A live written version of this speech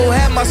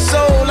my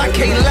soul, I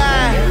can't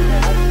lie.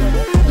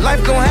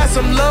 Life gon' have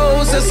some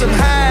lows and some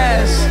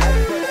highs.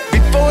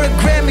 Before the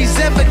Grammys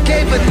ever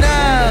gave a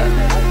nod,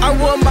 I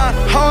wore my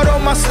heart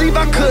on my sleeve,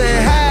 I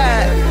couldn't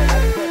hide.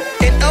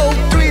 In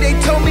 '03 they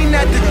told me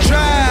not to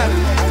drive.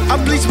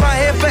 I bleached my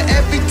hair for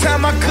every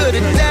time I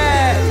could've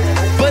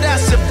died, but I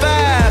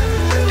survived,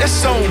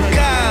 that's on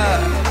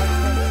God.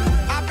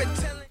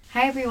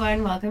 Hi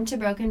everyone, welcome to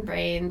Broken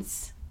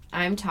Brains.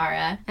 I'm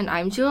Tara. And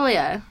I'm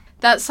Julia.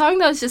 That song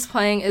that was just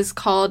playing is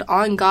called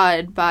On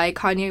God by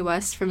Kanye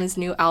West from his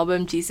new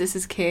album, Jesus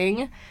is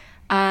King.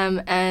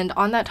 And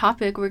on that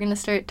topic, we're going to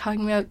start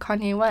talking about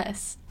Kanye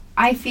West.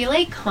 I feel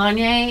like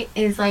Kanye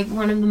is like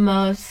one of the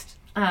most,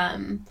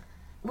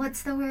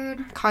 what's the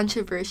word?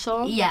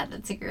 Controversial? Yeah,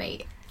 that's a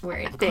great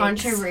word. Thanks.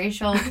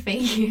 Controversial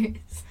figures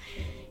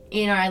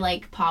in our,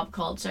 like, pop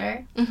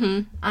culture.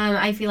 Mm-hmm.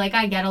 I feel like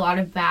I get a lot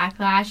of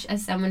backlash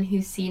as someone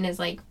who's seen as,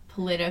 like,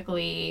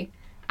 politically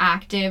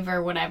active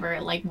or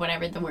whatever, like,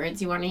 whatever the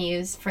words you want to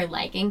use for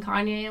liking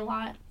Kanye a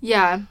lot.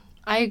 Yeah,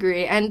 I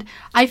agree. And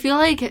I feel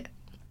like,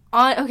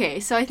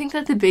 so I think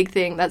that the big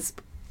thing that's,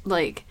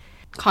 like,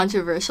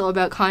 controversial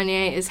about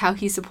Kanye is how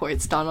he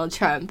supports Donald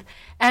Trump.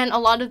 And a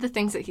lot of the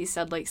things that he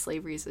said, like,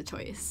 slavery is a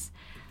choice.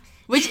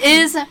 Which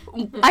is,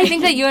 I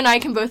think that you and I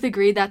can both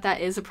agree that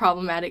that is a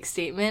problematic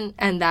statement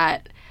and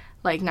that,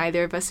 like,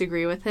 neither of us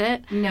agree with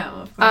it. No,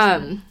 of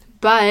course not.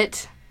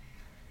 But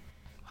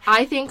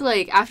I think,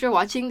 like, after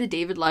watching the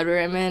David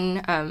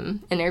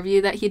Letterman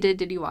interview that he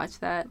did you watch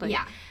that? Like,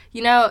 yeah.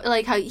 You know,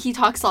 like, how he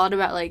talks a lot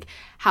about, like,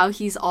 how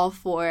he's all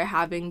for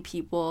having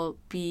people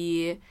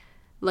be,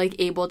 like,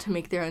 able to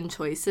make their own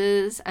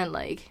choices and,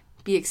 like,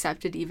 be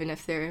accepted even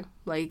if they're,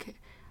 like,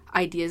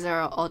 ideas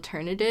are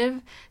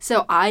alternative.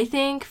 So I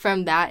think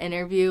from that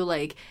interview,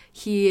 like,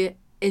 he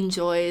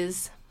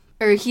enjoys,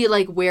 or he,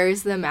 like,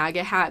 wears the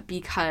MAGA hat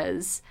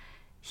because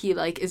he,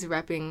 like, is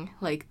repping,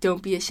 like,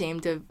 don't be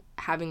ashamed of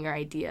having your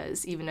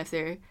ideas, even if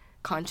they're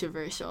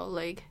controversial,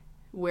 like,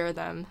 wear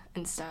them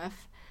and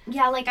stuff.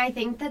 Yeah, like, I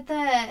think that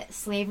the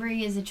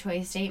slavery is a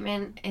choice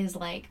statement is,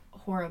 like,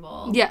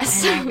 horrible.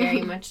 Yes. And I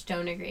very much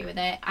don't agree with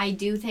it. I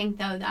do think,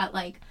 though, that,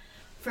 like,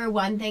 for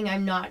one thing,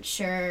 I'm not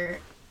sure.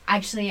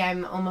 Actually,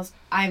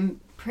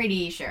 I'm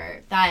pretty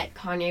sure that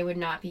Kanye would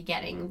not be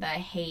getting the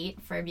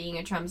hate for being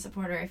a Trump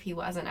supporter if he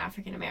wasn't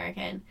African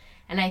American.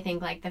 And I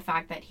think, like, the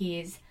fact that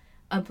he's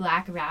a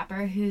black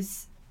rapper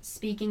who's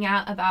speaking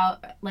out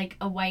about, like,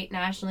 a white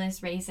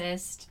nationalist,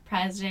 racist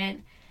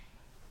president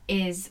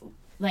is,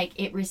 like,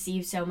 it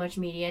receives so much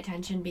media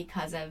attention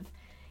because of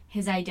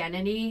his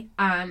identity.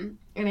 And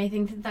I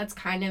think that that's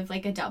kind of,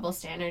 like, a double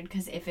standard,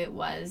 because if it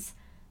was,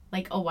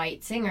 like, a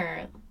white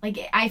singer, like,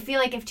 I feel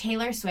like if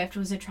Taylor Swift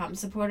was a Trump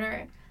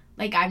supporter,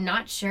 like, I'm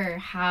not sure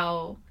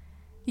how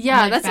much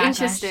that's backlash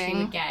interesting. she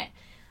would get.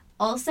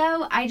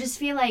 Also, I just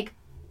feel like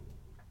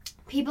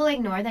people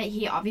ignore that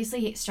he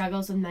obviously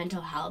struggles with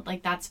mental health.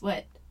 Like, that's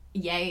what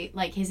Ye,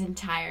 like, his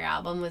entire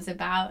album was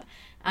about,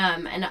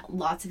 and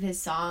lots of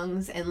his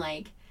songs, and,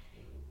 like,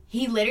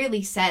 he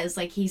literally says,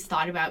 like, he's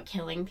thought about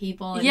killing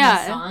people in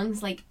his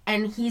songs, like,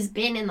 and he's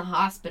been in the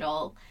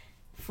hospital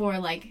for,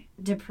 like,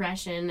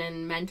 depression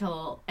and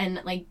mental,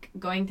 and, like,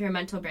 going through a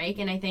mental break.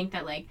 And I think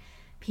that, like,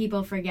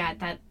 people forget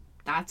that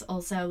that's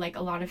also, like,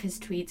 a lot of his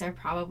tweets are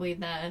probably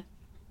the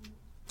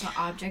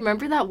object.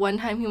 Remember that one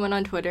time he went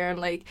on Twitter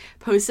and, like,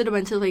 posted a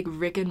bunch of, like,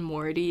 Rick and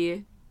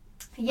Morty,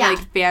 yeah,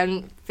 like,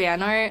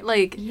 fan art?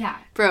 Like, yeah,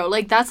 bro,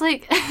 like, that's,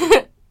 like,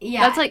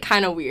 yeah, that's, like,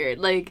 kind of weird.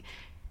 Like,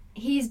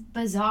 he's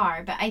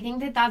bizarre, but I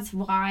think that that's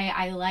why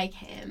I like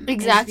him.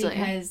 Exactly.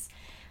 Because,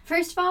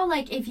 first of all,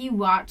 like, if you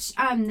watch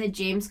the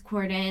James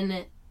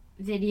Corden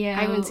video,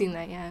 I haven't seen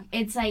that yet.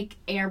 It's, like,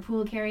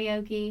 airpool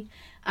karaoke,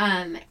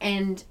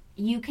 and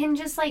you can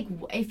just, like,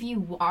 if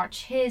you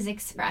watch his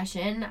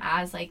expression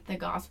as, like, the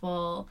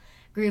gospel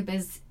group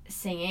is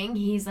singing,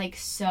 he's, like,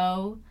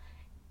 so,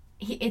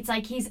 it's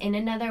like he's in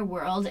another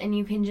world, and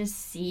you can just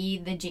see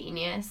the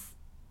genius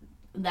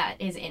that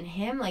is in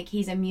him. Like,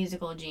 he's a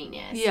musical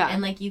genius. Yeah.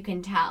 And, like, you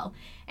can tell.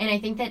 And I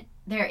think that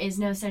there is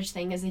no such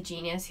thing as a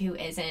genius who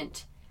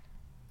isn't,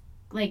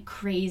 like,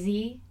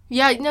 crazy.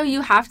 Yeah, no,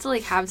 you have to,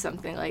 like, have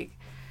something,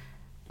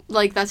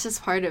 like, that's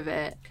just part of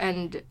it.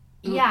 And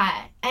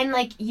yeah, and,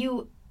 like,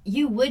 you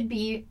would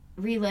be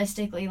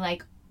realistically,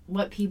 like,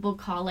 what people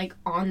call, like,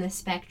 on the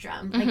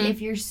spectrum. Like, if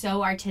you're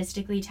so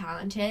artistically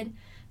talented,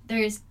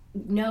 there's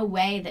no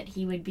way that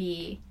he would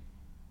be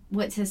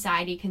what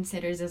society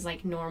considers as,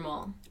 like,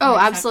 normal. Oh,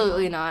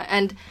 absolutely not.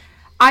 And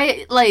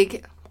I,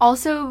 like,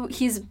 also,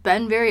 he's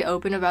been very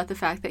open about the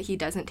fact that he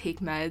doesn't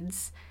take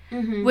meds,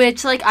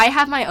 which, like, I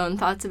have my own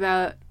thoughts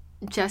about,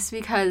 just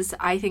because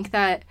I think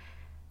that,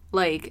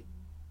 like,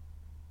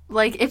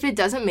 if it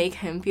doesn't make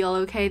him feel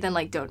okay, then,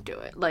 like, don't do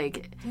it.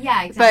 Like,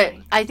 yeah, exactly.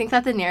 But I think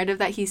that the narrative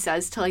that he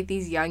says to, like,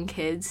 these young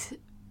kids,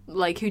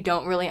 like, who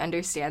don't really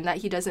understand that,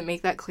 he doesn't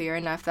make that clear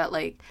enough that,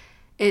 like,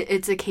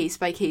 it's a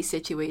case-by-case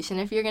situation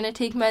if you're going to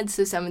take meds.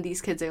 So some of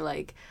these kids are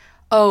like,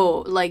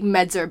 oh, like,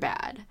 meds are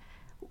bad.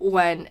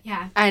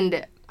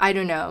 And I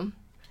don't know.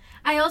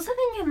 I also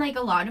think in, like,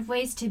 a lot of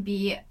ways, to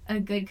be a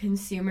good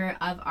consumer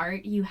of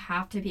art, you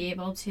have to be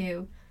able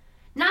to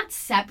not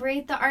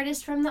separate the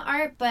artist from the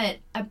art, but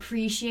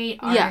appreciate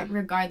art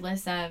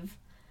regardless of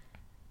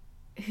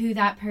who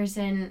that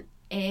person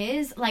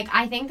is. Like,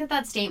 I think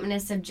that statement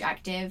is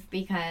subjective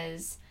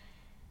because,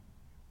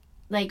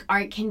 like,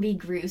 art can be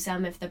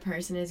gruesome if the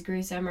person is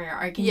gruesome, or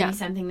art can be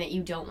something that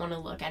you don't want to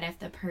look at if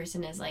the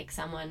person is, like,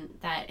 someone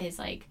that is,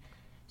 like,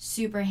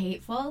 super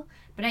hateful.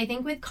 But I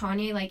think with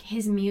Kanye, like,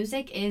 his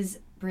music is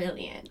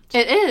brilliant.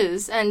 It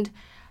is, and,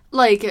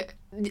 like,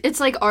 it's,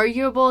 like,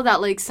 arguable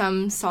that, like,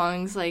 some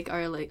songs, like,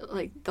 are, like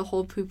the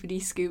whole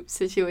poopity scoop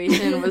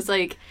situation was,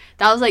 like,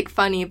 that was, like,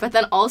 funny, but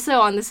then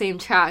also on the same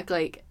track,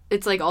 like,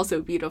 it's, like,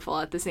 also beautiful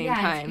at the same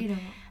time. It's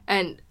beautiful.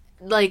 And,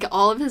 like,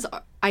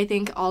 I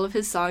think all of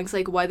his songs,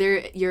 like,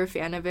 whether you're a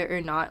fan of it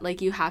or not,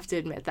 like, you have to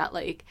admit that,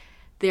 like,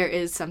 there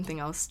is something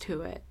else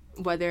to it,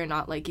 whether or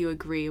not, like, you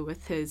agree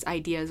with his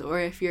ideas or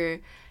if you're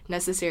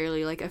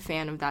necessarily, like, a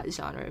fan of that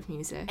genre of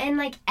music. And,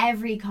 like,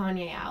 every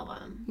Kanye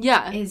album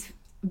is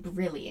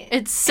brilliant.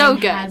 It's so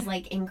good. Has,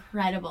 like,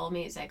 incredible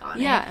music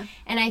on it.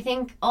 And I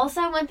think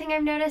also one thing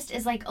I've noticed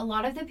is, like, a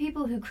lot of the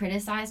people who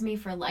criticize me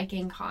for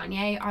liking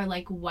Kanye are,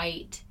 like,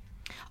 white.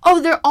 Oh,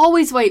 they're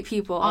always white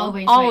people.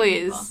 Always. White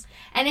people.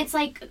 And it's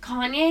like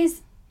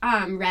Kanye's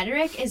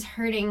rhetoric is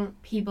hurting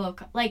people.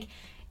 Like,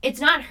 it's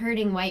not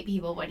hurting white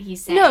people what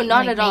he's saying. No,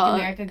 not like, at all.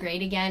 Make America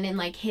great again, and,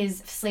 like,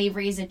 his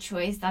slavery is a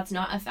choice. That's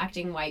not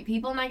affecting white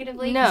people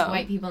negatively. No. Because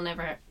white people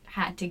never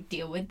had to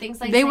deal with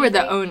things like they slavery. were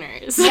the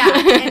owners.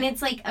 And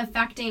it's, like,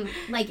 affecting,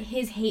 like,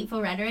 his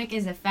hateful rhetoric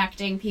is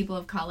affecting people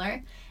of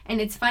color. And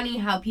it's funny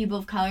how people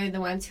of color are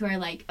the ones who are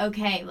like,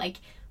 okay, like,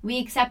 we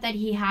accept that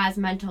he has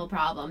mental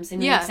problems,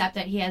 and we accept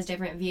that he has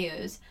different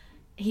views.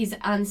 He's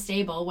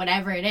unstable,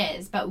 whatever it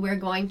is, but we're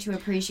going to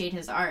appreciate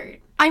his art.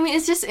 I mean,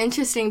 it's just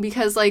interesting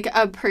because, like,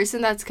 a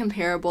person that's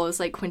comparable is,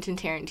 like, Quentin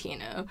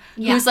Tarantino,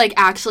 who's, like,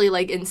 actually,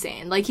 like,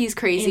 insane. Like, he's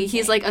crazy.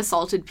 He's, like,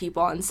 assaulted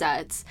people on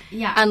sets.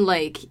 And,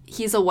 like,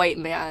 he's a white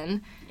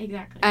man.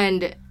 Exactly.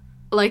 And,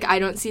 like, I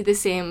don't see the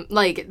same,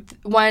 like,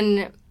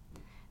 when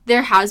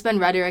there has been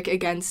rhetoric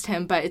against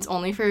him, but it's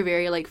only for a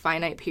very, like,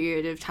 finite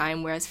period of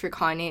time, whereas for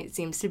Kanye, it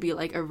seems to be,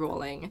 like, a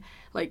rolling,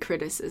 like,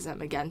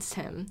 criticism against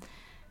him.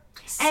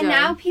 So. And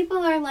now people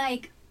are,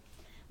 like,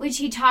 which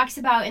he talks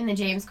about in the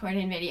James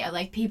Corden video,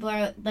 like, people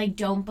are, like,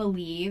 don't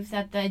believe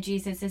that the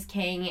Jesus is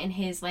King and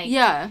his, like,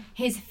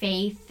 his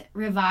faith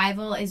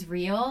revival is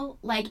real.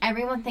 Like,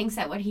 everyone thinks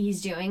that what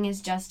he's doing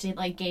is just to,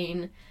 like,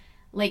 gain,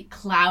 like,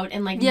 clout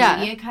and, like,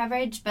 media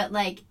coverage, but,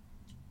 like,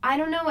 I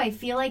don't know, I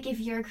feel like if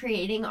you're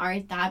creating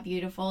art that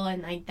beautiful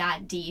and, like,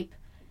 that deep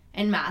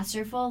and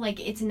masterful, like,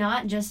 it's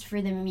not just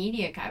for the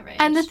media coverage.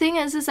 And the thing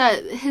is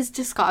that his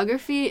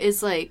discography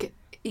is, like,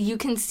 you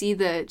can see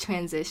the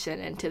transition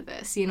into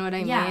this, you know what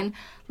I mean?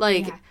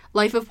 Like,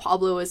 Life of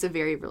Pablo was a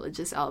very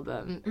religious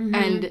album,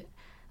 and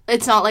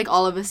it's not like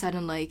all of a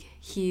sudden, like,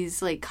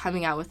 he's, like,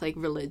 coming out with, like,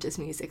 religious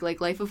music. Like,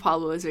 Life of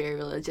Pablo is very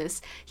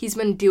religious. He's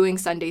been doing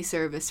Sunday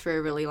service for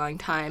a really long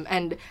time,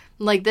 and,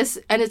 like, this,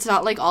 and it's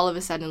not like all of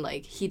a sudden,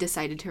 like, he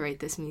decided to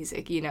write this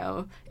music, you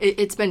know?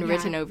 It's been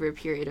written over a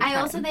period of time.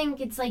 I also think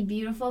it's, like,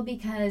 beautiful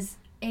because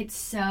it's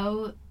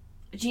so...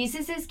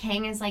 Jesus is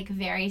King is, like,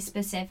 very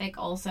specific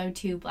also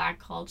to Black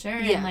culture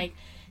and, like,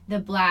 the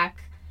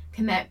Black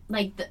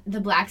the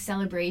Black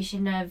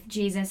celebration of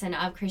Jesus and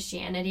of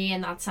Christianity,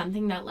 and that's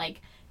something that, like,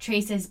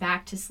 traces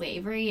back to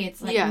slavery.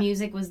 It's, like,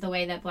 music was the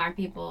way that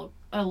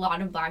a lot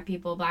of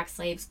Black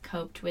slaves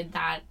coped with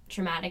that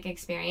traumatic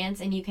experience,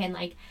 and you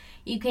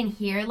can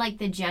hear, like,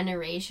 the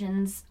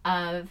generations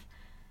of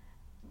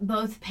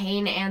both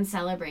pain and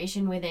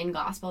celebration within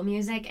gospel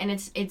music, and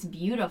it's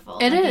beautiful.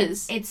 It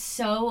is. It's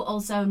so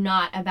also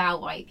not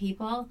about white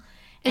people.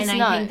 It's and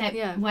not, I think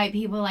that white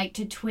people like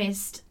to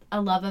twist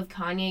a love of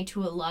Kanye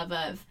to a love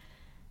of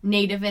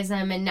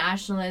nativism and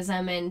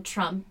nationalism and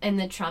Trump and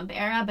the Trump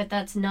era, but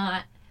that's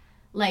not,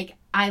 like,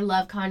 I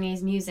love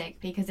Kanye's music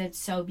because it's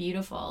so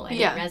beautiful and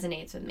it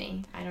resonates with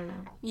me. I don't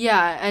know.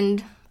 Yeah,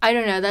 and I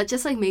don't know, that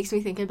just, like, makes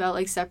me think about,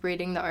 like,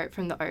 separating the art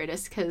from the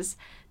artist, because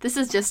this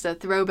is just a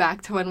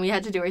throwback to when we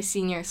had to do our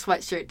senior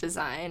sweatshirt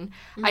design.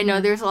 I know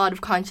there's a lot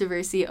of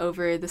controversy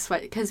over the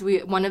because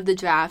one of the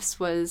drafts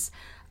was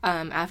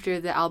after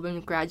the album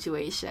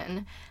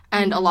Graduation,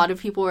 and a lot of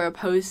people were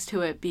opposed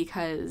to it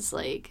because,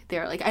 like,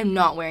 they're like, I'm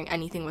not wearing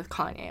anything with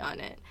Kanye on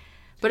it.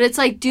 But it's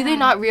like, do they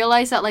not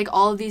realize that, like,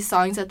 all of these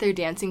songs that they're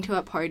dancing to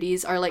at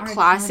parties are, like,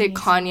 classic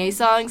Kanye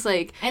songs?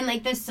 Like, and,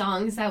 like, the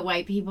songs that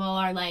white people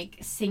are, like,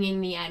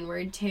 singing the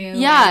N-word to.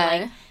 Yeah.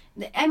 And,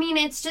 like, I mean,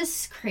 it's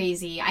just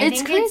crazy. I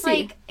think it's,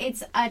 like,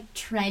 it's a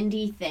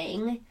trendy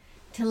thing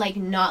to, like,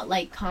 not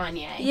like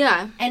Kanye.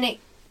 Yeah. And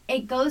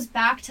it goes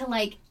back to,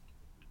 like,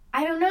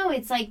 I don't know,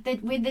 it's like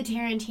with the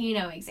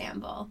Tarantino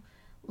example.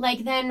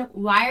 Like, then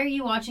why are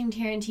you watching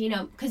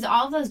Tarantino? Because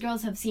all of those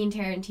girls have seen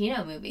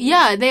Tarantino movies.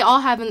 Yeah, they all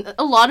haven't.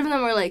 A lot of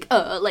them are like,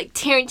 oh, like,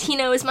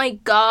 Tarantino is my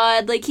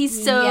god. Like,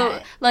 he's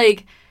so,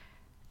 like,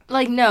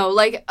 Like, no,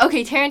 like,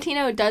 okay,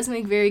 Tarantino does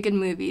make very good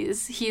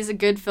movies. He's a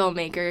good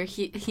filmmaker.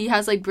 He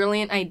has, like,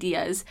 brilliant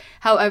ideas.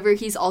 However,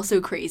 he's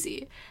also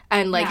crazy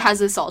and, like,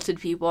 has assaulted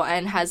people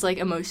and has, like,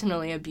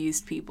 emotionally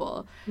abused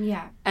people.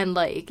 Yeah. And,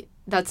 like,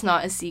 that's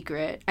not a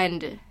secret.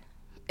 And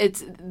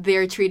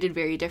they're treated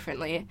very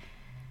differently.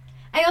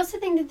 I also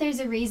think that there's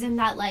a reason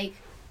that, like,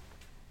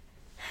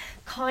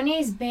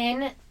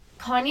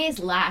 Kanye's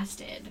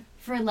lasted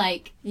for,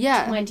 like,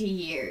 20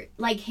 years.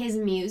 Like, his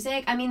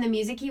music, I mean, the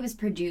music he was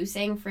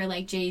producing for,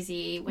 like,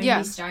 Jay-Z when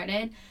he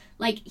started,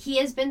 like, he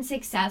has been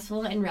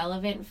successful and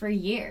relevant for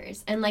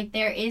years. And, like,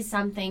 there is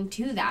something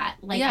to that.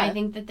 Like, I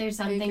think that there's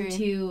something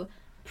to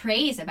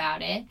praise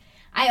about it.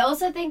 I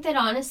also think that,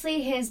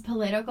 honestly, his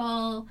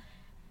political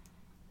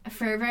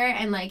fervor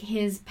and, like,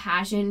 his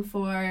passion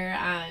for,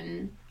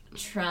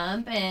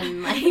 Trump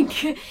and,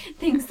 like,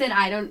 things that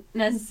I don't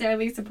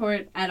necessarily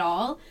support at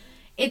all,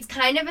 it's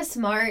kind of a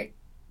smart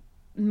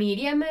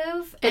media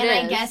move. It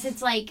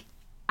is.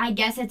 I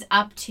guess it's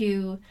up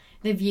to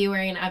the viewer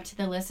and up to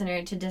the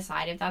listener to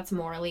decide if that's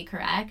morally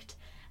correct.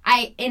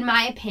 In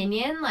my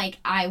opinion, like,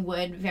 I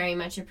would very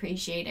much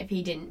appreciate if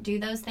he didn't do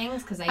those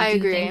things, because I do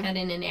agree. think that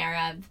in an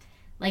era of,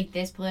 like,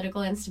 this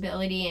political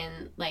instability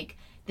and, like,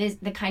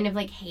 the kind of,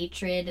 like,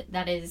 hatred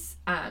that is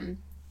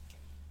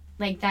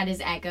that is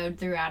echoed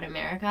throughout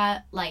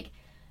America, like,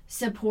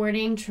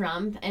 supporting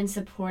Trump and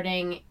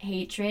supporting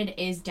hatred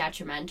is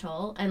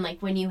detrimental. And,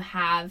 like, when you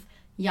have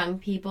young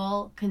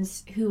people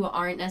who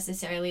aren't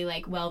necessarily,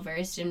 like,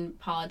 well-versed in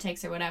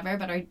politics or whatever,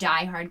 but are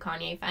diehard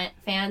Kanye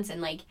fans,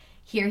 and, like,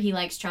 hear he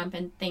likes Trump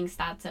and thinks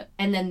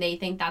and then they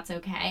think that's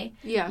okay.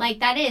 Yeah. Like,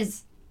 that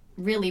is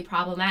really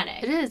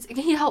problematic. It is.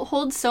 He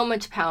holds so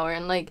much power,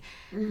 and, like,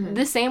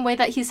 the same way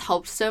that he's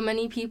helped so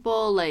many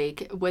people,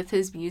 like, with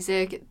his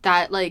music,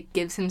 that, like,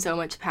 gives him so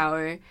much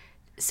power.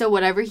 So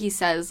whatever he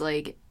says,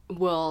 like,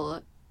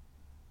 will,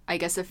 I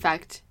guess,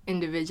 affect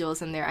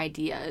individuals and their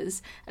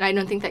ideas. And I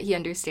don't think that he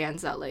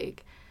understands that,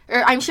 like,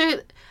 or I'm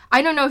sure,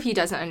 I don't know if he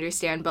doesn't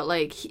understand, but,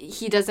 like,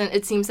 he doesn't,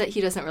 it seems that he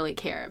doesn't really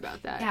care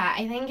about that. Yeah,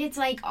 I think it's,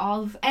 like,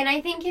 and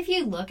I think if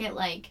you look at,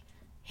 like,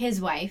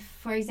 his wife,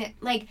 for example,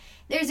 like,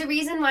 there's a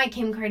reason why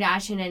Kim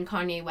Kardashian and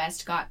Kanye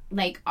West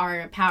are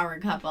a power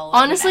couple.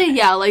 Honestly, whatever.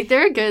 yeah, like,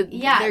 they're good.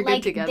 Yeah, they're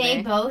like, good together.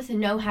 they both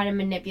know how to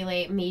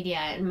manipulate media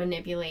and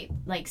manipulate,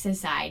 like,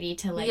 society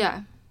to, like,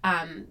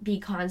 be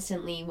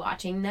constantly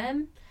watching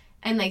them.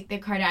 And, like, the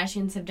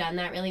Kardashians have done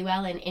that really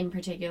well, and in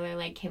particular,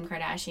 like, Kim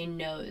Kardashian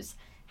knows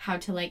how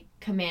to, like,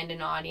 command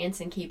an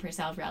audience and keep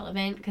herself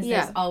relevant, because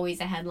there's always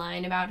a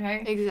headline about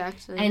her.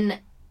 Exactly. And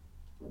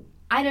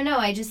I don't know,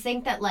 I just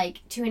think that,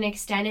 like, to an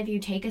extent, if you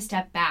take a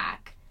step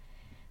back,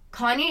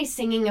 Kanye's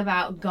singing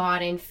about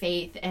God and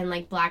faith and,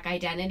 like, Black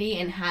identity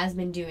and has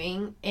been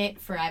doing it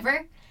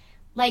forever.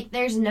 Like,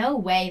 there's no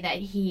way that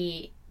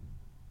he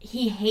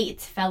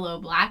hates fellow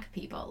Black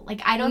people.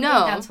 Like, I don't think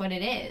that's what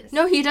it is.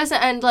 No, he doesn't.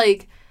 And,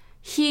 like,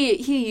 he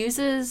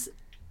uses,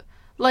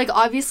 like,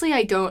 obviously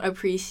I don't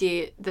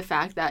appreciate the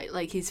fact that,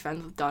 like, he's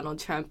friends with Donald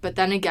Trump. But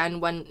then again,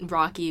 when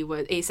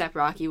A$AP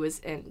Rocky was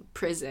in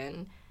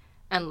prison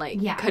and, like,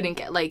 couldn't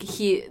get, like,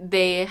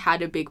 they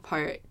had a big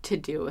part to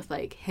do with,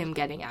 like, him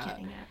getting out.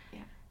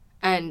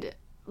 And,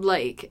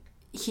 like,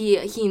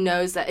 he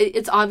knows that,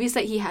 it's obvious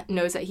that he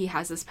knows that he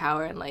has this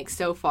power, and, like,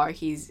 so far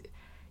he's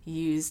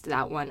used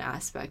that one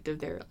aspect of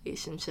their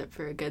relationship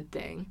for a good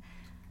thing.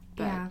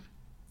 But yeah.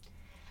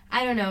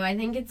 I don't know. I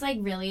think it's, like,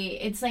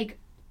 really, it's, like,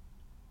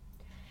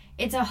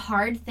 it's a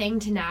hard thing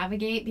to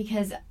navigate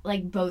because,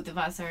 like, both of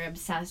us are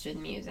obsessed with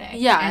music.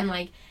 Yeah. And,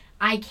 like,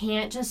 I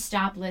can't just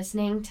stop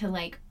listening to,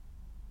 like,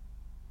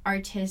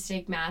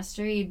 artistic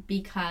mastery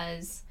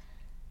because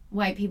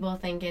white people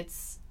think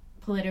it's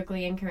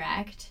politically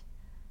incorrect.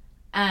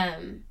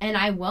 And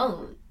I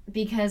won't,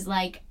 because,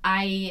 like,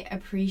 I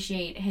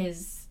appreciate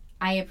his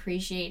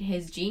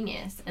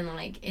genius, and,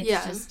 like, it's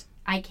just,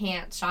 I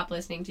can't stop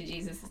listening to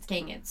Jesus is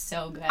King. It's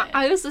so good.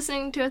 I was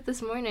listening to it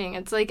this morning.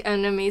 It's, like,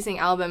 an amazing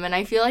album, and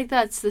I feel like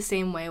that's the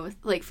same way with,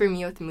 like, for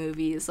me with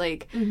movies.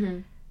 Like,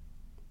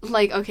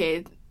 like,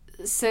 okay,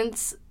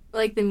 since,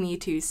 like, the Me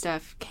Too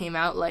stuff came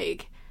out,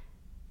 like,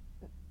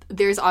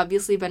 there's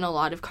obviously been a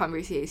lot of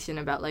conversation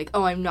about, like,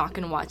 oh, I'm not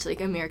gonna watch,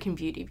 like, American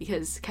Beauty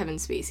because Kevin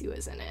Spacey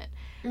was in it.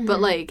 But,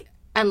 like,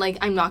 and, like,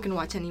 I'm not gonna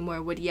watch any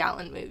more Woody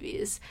Allen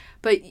movies.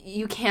 But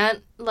you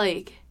can't,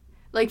 like,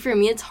 for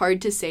me, it's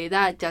hard to say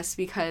that just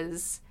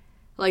because,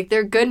 like,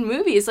 they're good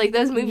movies. Like,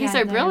 those movies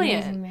are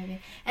brilliant.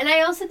 And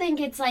I also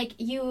think it's, like,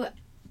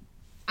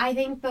 I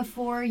think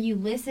before you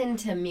listen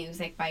to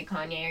music by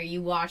Kanye or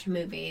you watch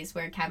movies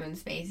where Kevin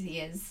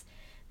Spacey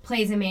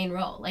plays a main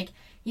role, like,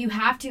 you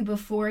have to,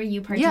 before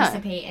you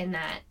participate in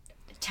that,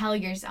 tell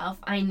yourself,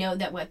 I know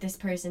that what this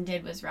person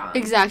did was wrong.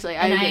 Exactly,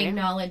 I agree. I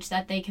acknowledge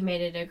that they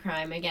committed a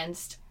crime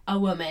against a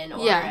woman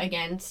or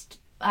against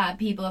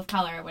people of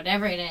color or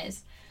whatever it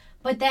is.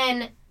 But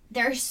then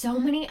there are so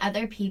many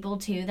other people,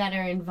 too, that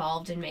are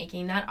involved in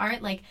making that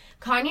art. Like,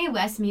 Kanye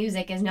West's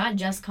music is not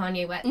just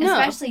Kanye West. No.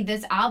 Especially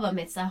this album.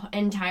 It's the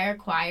entire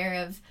choir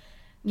of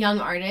young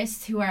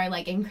artists who are,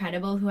 like,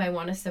 incredible, who I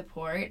want to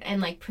support,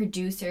 and, like,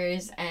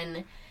 producers,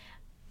 and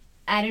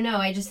I don't know,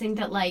 I just think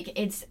that, like,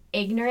 it's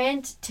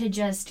ignorant to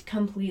just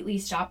completely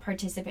stop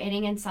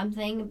participating in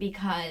something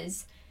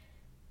because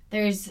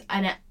there's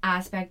an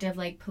aspect of,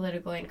 like,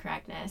 political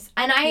incorrectness.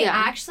 And I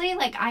actually,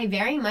 like, I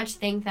very much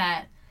think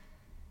that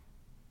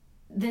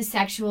the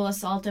sexual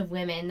assault of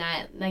women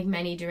that, like,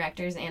 many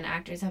directors and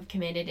actors have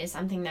committed is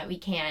something that we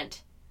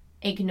can't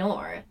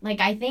ignore. Like,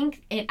 I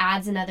think it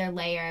adds another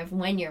layer of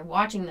when you're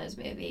watching those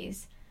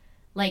movies,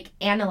 like,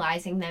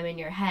 analyzing them in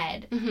your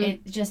head. Mm-hmm.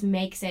 It just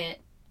makes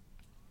it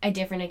a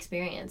different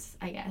experience,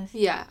 I guess.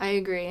 Yeah, I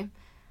agree.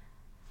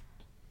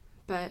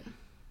 But,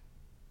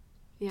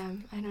 yeah,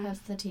 I know. That's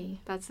the tea.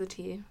 That's the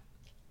tea.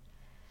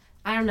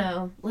 I don't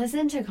know.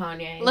 Listen to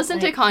Kanye. Listen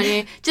to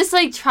Kanye. Just,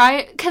 like,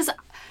 try, because,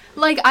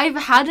 like, I've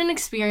had an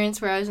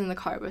experience where I was in the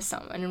car with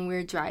someone and we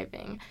were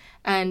driving,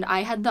 and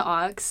I had the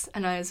aux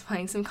and I was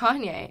playing some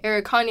Kanye, or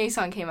a Kanye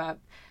song came up,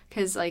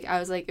 because, like,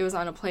 I was, like, it was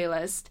on a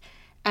playlist,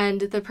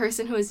 and the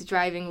person who was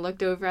driving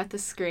looked over at the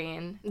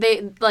screen.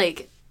 They,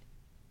 like,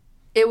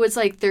 it was,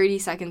 like, 30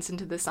 seconds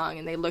into the song,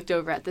 and they looked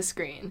over at the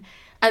screen,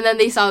 and then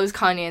they saw it was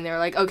Kanye, and they were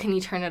like, oh, can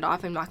you turn it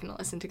off? I'm not going to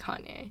listen to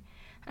Kanye.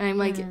 And I'm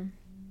like,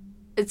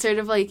 it's sort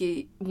of like,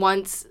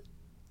 once,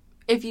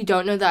 if you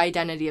don't know the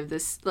identity of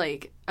this,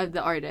 like, of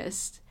the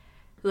artist,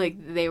 like,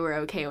 they were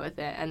okay with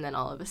it, and then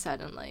all of a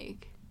sudden,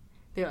 like,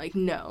 they're like,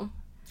 no.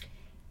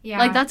 Yeah.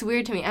 Like, that's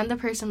weird to me, and the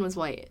person was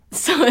white,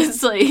 so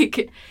it's,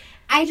 like...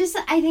 I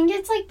think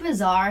it's, like,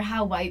 bizarre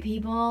how white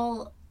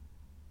people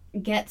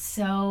get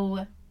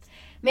so...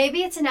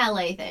 Maybe it's an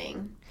LA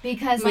thing,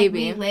 because, like,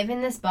 we live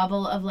in this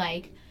bubble of,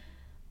 like,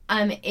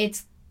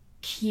 it's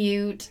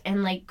cute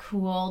and, like,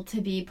 cool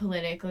to be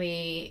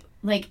politically,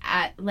 like,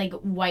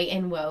 white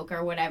and woke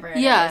or whatever it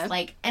is.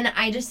 Like, and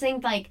I just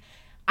think, like,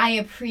 I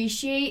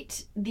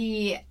appreciate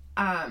the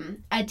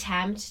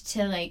attempt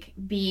to, like,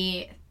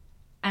 be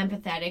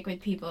empathetic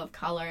with people of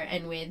color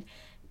and with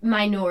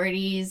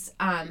minorities,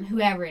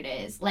 whoever it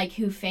is, like,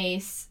 who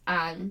face,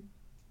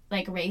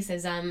 like,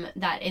 racism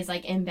that is,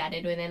 like,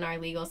 embedded within our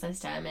legal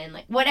system and,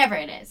 like, whatever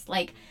it is.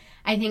 Like,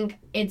 I think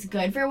it's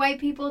good for white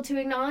people to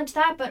acknowledge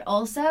that, but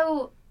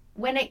also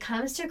when it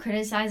comes to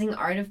criticizing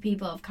art of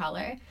people of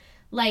color,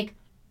 like,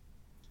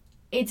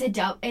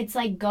 it's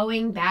like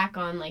going back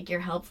on, like, your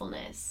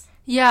helpfulness.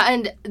 Yeah,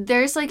 and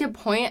there's, like, a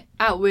point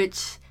at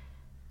which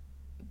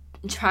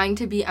trying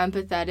to be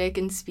empathetic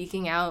and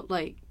speaking out,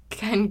 like,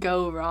 can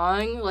go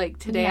wrong. Like,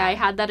 today I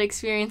had that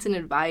experience in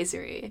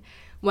advisory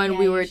when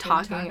we were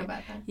talking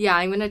about that. Yeah,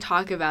 I'm going to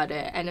talk about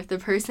it. And if the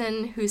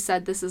person who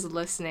said this is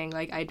listening,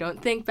 like, I don't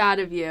think bad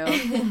of you.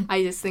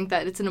 I just think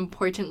that it's an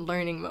important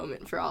learning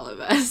moment for all of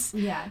us.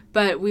 Yeah.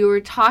 But we were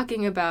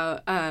talking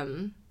about,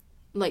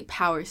 like,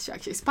 power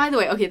structures. By the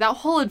way, okay, that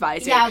whole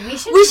advisory. Yeah, we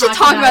should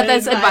talk about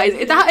this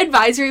advisory. That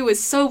advisory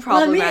was so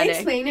problematic. Let me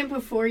explain it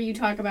before you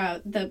talk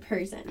about the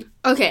person.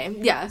 Okay,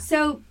 yeah.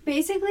 So,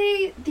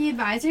 basically, the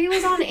advisory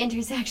was on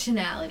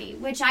intersectionality,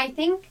 which I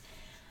think,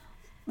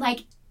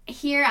 like,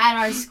 here at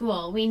our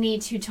school, we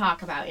need to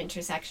talk about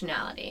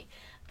intersectionality.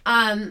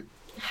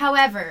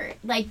 However,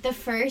 like, the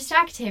first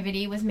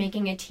activity was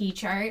making a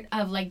T-chart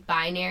of, like,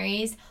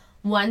 binaries,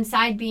 one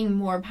side being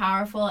more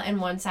powerful and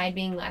one side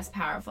being less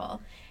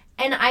powerful.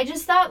 And I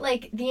just thought,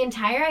 like, the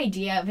entire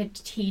idea of a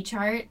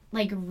T-chart,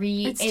 like,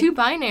 it's too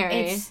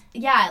binary.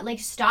 Like,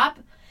 stop.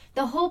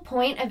 The whole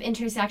point of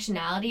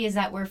intersectionality is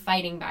that we're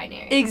fighting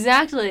binary.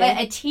 Exactly. But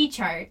a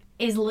T-chart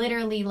is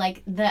literally,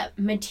 like, the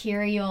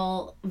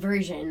material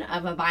version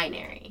of a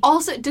binary.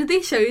 Also, did they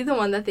show you the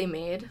one that they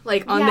made?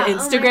 Like, on the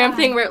Instagram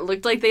thing where it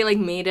looked like they, like,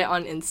 made it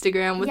on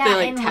Instagram with the,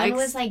 like, text? Yeah, and one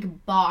was,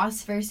 like,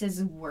 boss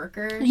versus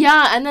worker.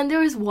 Yeah, and then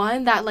there was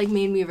one that, like,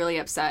 made me really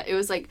upset. It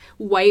was, like,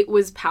 white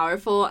was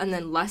powerful, and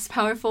then less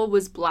powerful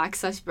was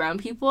black/brown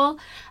people.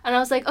 And I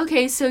was like,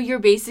 okay, so you're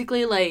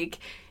basically, like,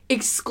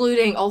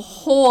 excluding a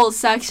whole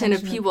section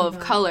of people of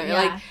color. Yeah.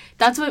 Like,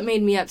 that's what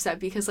made me upset,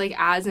 because, like,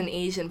 as an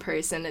Asian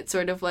person, it's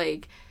sort of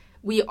like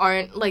we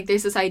aren't, like,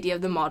 there's this idea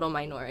of the model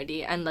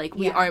minority, and, like,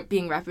 we aren't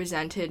being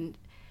represented,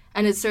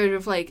 and it's sort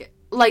of like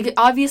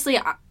obviously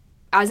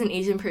as an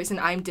Asian person,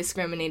 I'm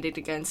discriminated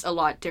against a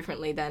lot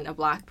differently than a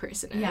black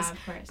person is. Yeah,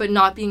 of course. But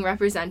not being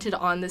represented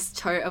on this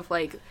chart of,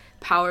 like,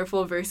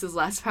 powerful versus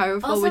less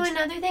powerful. Also,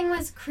 another thing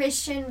was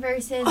Christian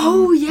versus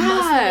Muslim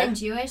and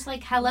Jewish.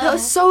 Like, hello. That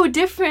was so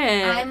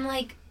different. I'm,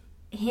 like,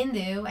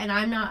 Hindu, and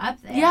I'm not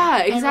up there. Yeah,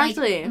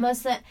 exactly. And,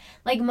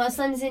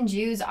 Muslims and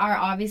Jews are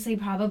obviously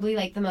probably,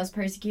 like, the most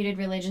persecuted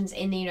religions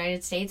in the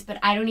United States, but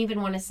I don't even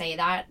want to say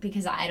that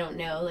because I don't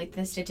know, like,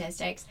 the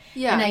statistics.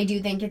 Yeah. And I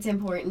do think it's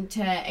important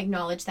to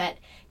acknowledge that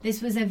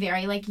this was a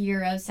very, like,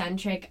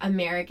 Eurocentric,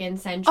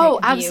 American-centric view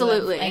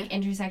absolutely. of, like,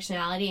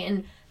 intersectionality,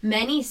 and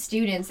many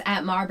students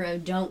at Marlborough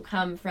don't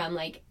come from,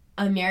 like,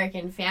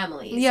 American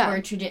families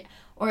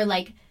or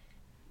like,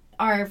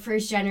 are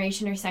first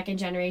generation or second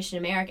generation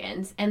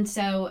Americans. And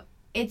so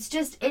it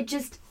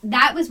just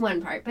that was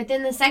one part. But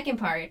then the second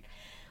part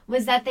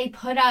was that they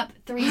put up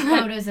 3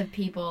 photos of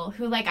people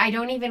who, like, I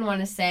don't even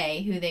want to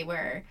say who they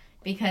were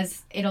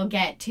because it'll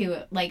get too,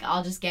 like,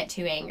 I'll just get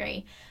too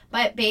angry.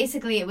 But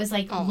basically it was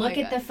like, look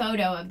at the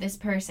photo of this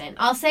person.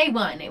 I'll say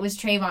one. It was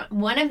Trayvon.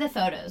 One of the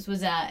photos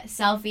was a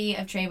selfie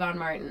of Trayvon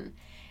Martin.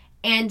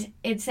 And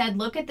it said,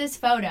 look at this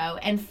photo,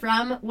 and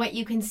from what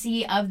you can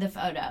see of the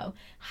photo,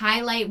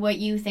 highlight what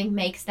you think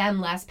makes them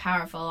less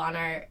powerful on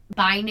our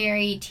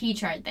binary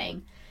T-chart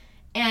thing.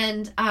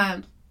 And,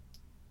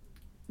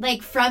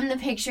 like, from the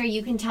picture,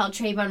 you can tell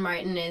Trayvon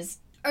Martin is,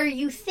 or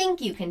you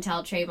think you can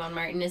tell Trayvon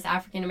Martin is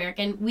African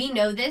American. We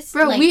know this.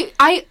 Bro,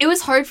 it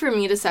was hard for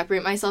me to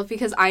separate myself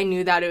because I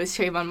knew that it was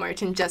Trayvon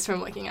Martin just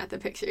from looking at the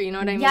picture. You know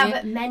what I mean? Yeah,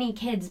 but many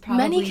kids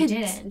probably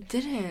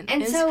didn't.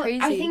 And so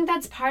crazy. I think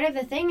that's part of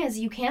the thing is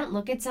you can't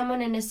look at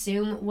someone and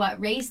assume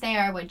what race they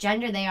are, what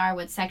gender they are,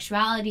 what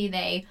sexuality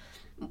they,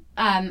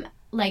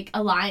 like,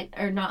 align,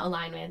 or not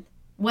align with.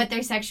 What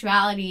their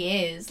sexuality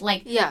is.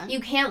 Like,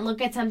 you can't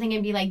look at something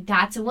and be like,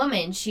 that's a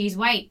woman, she's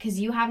white, because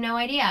you have no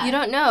idea. You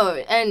don't know.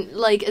 And,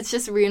 like, it's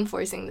just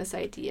reinforcing this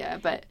idea,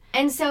 but...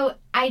 And so,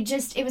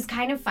 it was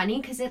kind of funny,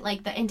 because it,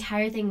 like, the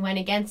entire thing went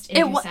against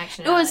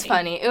intersectionality. It was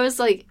funny. It was,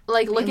 like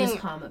looking... It was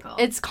comical.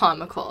 It's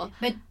comical.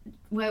 But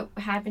what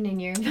happened in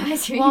your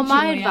advisory, Well,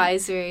 my Julia?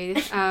 advisory,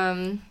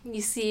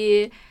 you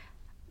see...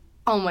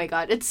 Oh, my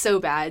God. It's so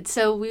bad.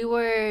 So, we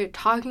were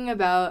talking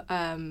about,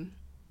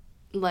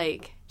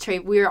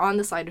 we were on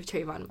the side of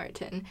Trayvon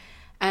Martin,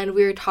 and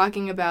we were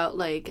talking about,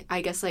 like,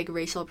 I guess, like,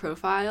 racial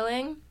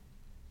profiling.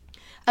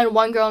 And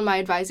one girl in my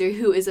advisory,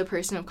 who is a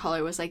person of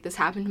color, was like, this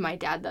happened to my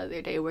dad the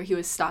other day, where he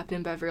was stopped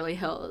in Beverly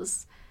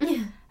Hills.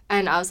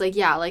 And I was like,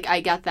 yeah, like,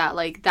 I get that.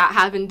 Like, that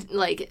happened,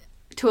 like,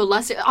 to a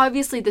lesser...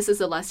 Obviously, this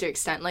is a lesser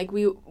extent. Like,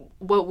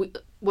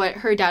 what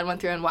her dad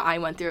went through and what I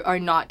went through are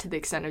not to the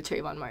extent of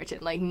Trayvon Martin.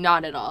 Like,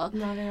 not at all.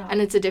 Not at all.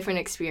 And it's a different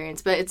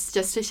experience. But it's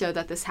just to show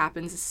that this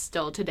happens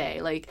still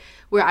today. Like,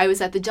 where I was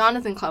at the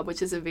Jonathan Club,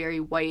 which is a very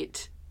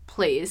white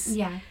place.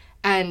 Yeah.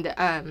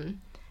 And,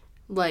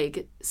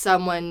 like,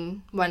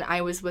 someone, when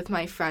I was with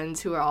my friends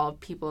who are all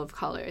people of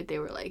color, they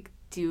were like,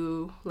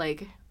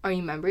 are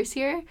you members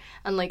here?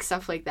 And, like,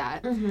 stuff like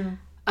that. Mm-hmm.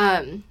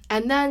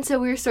 And then, so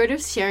we were sort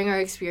of sharing our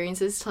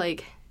experiences to,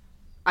 like,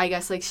 I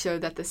guess, like, show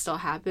that this still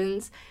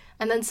happens.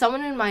 And then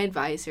someone in my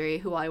advisory,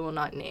 who I will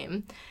not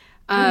name,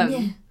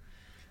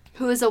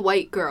 who is a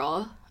white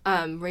girl,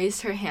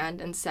 raised her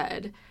hand and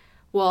said,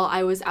 well,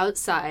 I was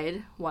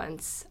outside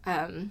once,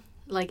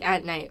 like,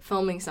 at night,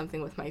 filming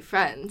something with my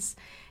friends,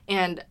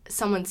 and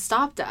someone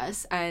stopped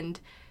us and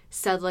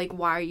said, like,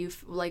 why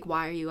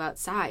are you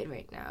outside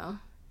right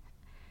now?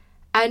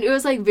 And it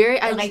was, like, very...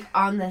 like,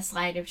 on the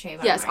slide of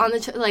Trayvon Yes,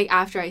 Martin. on like,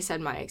 after I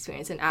said my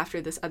experience and after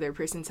this other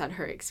person said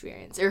her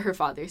experience, or her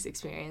father's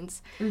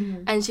experience.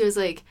 Mm-hmm. And she was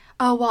like,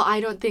 oh, well,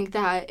 I don't think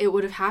that it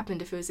would have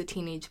happened if it was a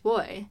teenage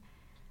boy.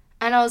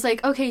 And I was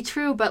like, okay,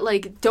 true, but,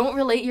 like, don't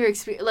relate your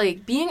experience...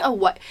 Like, being a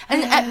white...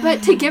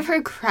 But to give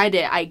her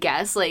credit, I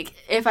guess, like,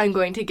 if I'm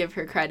going to give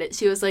her credit,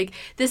 she was like,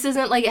 this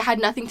isn't, like, it had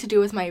nothing to do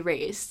with my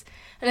race.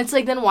 And it's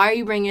like, then why are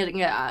you bringing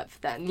it up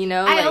then, you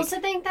know? I also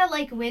think that,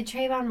 like, with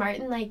Trayvon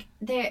Martin, like,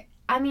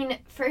 I mean,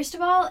 first of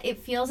all, it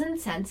feels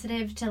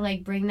insensitive to,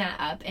 like, bring that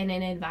up in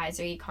an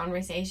advisory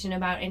conversation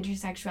about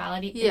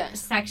intersectionality.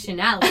 Yes.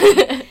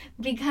 Intersectionality.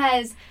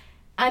 Because,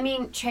 I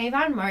mean,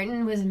 Trayvon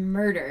Martin was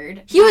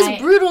murdered. He was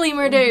brutally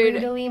murdered.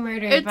 Brutally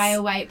murdered by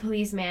a white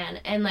policeman.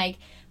 And, like,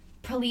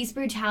 police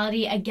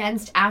brutality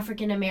against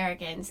African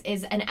Americans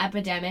is an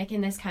epidemic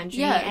in this country.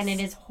 Yes. And it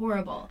is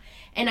horrible.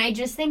 And I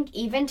just think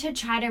even to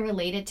try to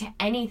relate it to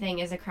anything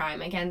is a crime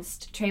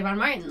against Trayvon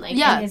Martin, like,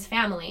 and his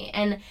family.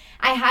 And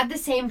I had the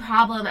same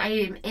problem.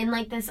 I'm in,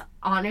 like, this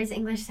honors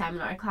English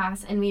seminar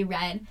class, and we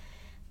read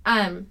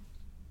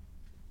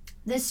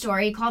this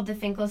story called The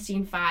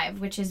Finkelstein Five,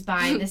 which is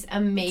by this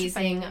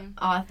amazing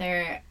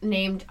author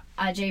named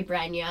Ajay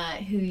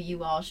Brenya, who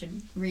you all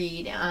should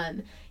read.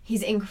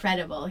 He's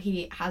incredible.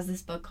 He has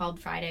this book called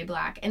Friday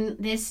Black. And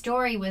this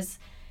story was...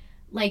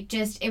 like,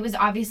 it was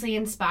obviously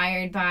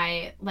inspired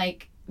by,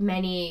 like,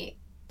 many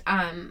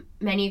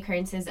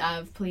occurrences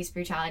of police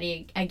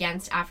brutality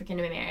against African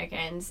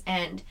Americans,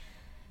 and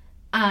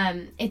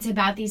it's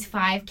about these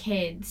 5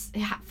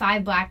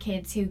 black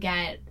kids who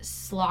get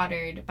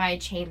slaughtered by a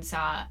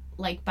chainsaw,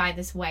 like, by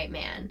this white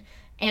man,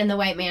 and the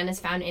white man is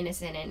found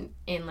innocent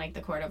in like,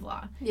 the court of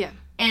law. Yeah.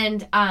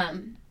 And,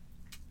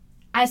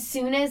 as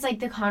soon as, like,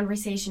 the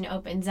conversation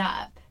opens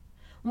up,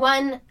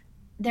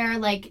 there are,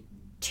 like,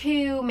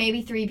 2,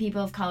 maybe 3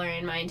 people of color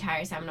in my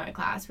entire seminar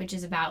class, which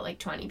is about, like,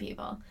 20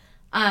 people.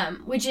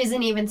 Which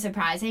isn't even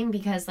surprising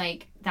because,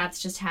 like, that's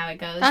just how it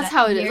goes. That's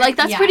how it is. Like,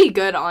 that's pretty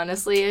good,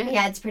 honestly.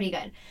 Yeah, it's pretty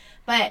good.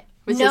 But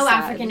Which no is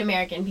sad.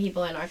 African-American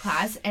people in our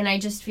class, and I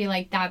just feel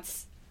like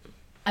that's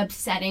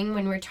upsetting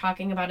when we're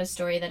talking about a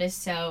story that is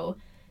so...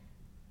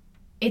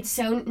 It's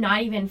so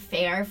not even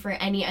fair for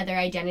any other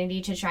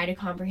identity to try to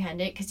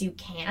comprehend it, because you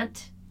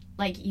can't.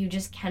 Like, you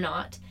just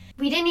cannot.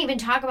 We didn't even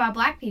talk about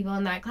black people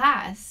in that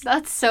class.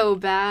 That's so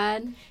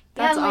bad.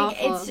 That's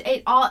awful.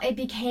 It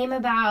became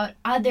about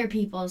other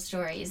people's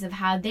stories of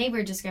how they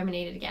were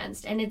discriminated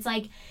against, and it's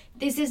like,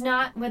 this is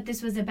not what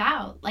this was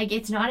about. Like,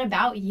 it's not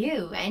about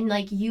you, and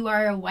like, you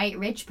are a white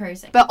rich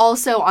person. But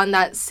also on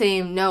that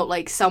same note,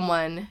 like,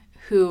 someone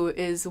who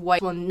is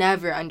white will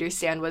never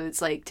understand what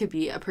it's like to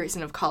be a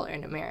person of color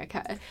in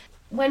America.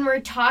 When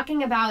we're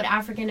talking about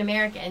African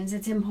Americans,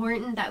 it's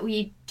important that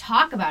we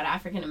talk about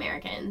African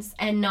Americans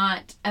and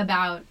not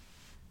about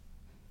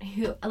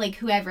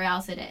whoever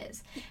else it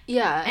is.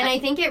 Yeah. And I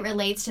think it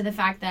relates to the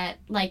fact that,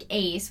 like,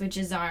 ACE, which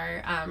is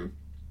our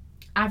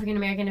African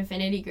American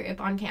affinity group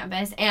on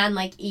campus, and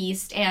like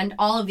East and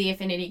all of the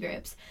affinity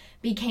groups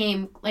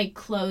became like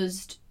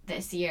closed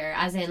this year,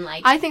 as in,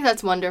 like, I think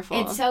that's wonderful.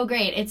 It's so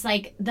great. It's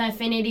like the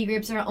affinity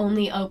groups are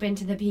only open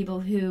to the people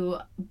who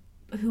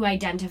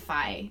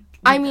identify.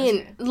 I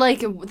mean,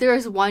 like, there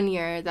was one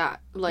year that,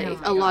 like,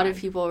 a lot of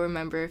people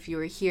remember, if you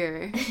were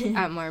here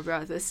at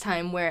Marlborough this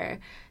time, where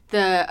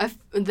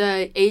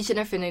the Asian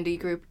affinity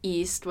group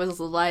East was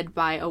led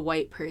by a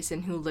white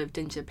person who lived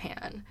in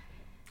Japan.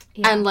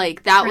 Yeah, and,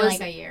 like, that was...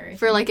 like, a year.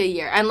 For, like, a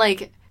year. And,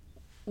 like,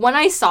 when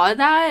I saw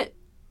that,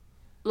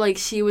 like,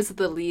 she was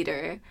the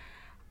leader,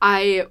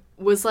 I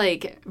was,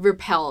 like,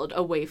 repelled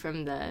away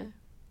from the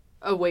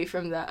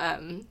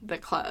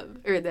club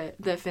or the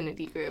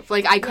affinity group.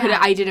 Like,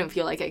 I didn't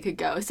feel like I could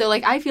go. So,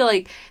 like, I feel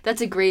like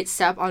that's a great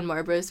step on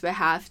Marlborough's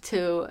behalf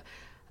to,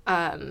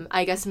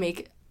 I guess,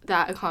 make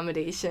that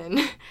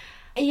accommodation.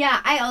 Yeah,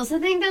 I also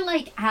think that,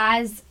 like,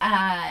 as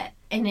a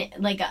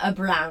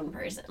brown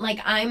person, like,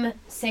 I'm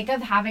sick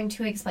of having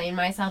to explain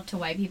myself to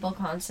white people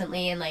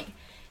constantly and, like,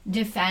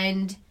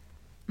 defend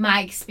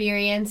my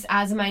experience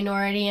as a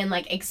minority and,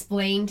 like,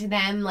 explain to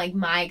them, like,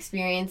 my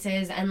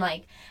experiences. And,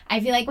 like, I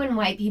feel like when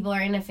white people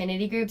are in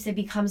affinity groups, it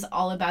becomes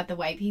all about the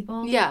white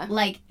people. Yeah.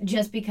 Like,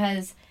 just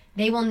because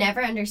they will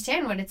never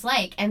understand what it's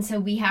like. And so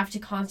we have to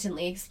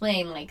constantly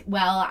explain, like,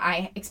 well,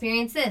 I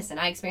experienced this and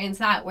I experienced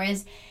that.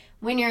 Whereas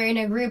when you're in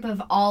a group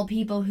of all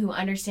people who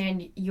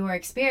understand your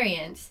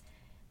experience,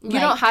 you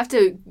don't have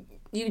to...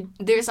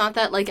 There's not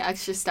that, like,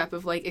 extra step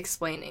of, like,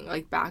 explaining,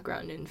 like,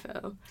 background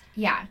info.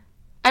 Yeah.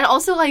 And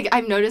also, like,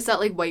 I've noticed that,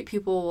 like, white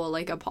people will,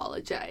 like,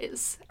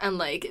 apologize and,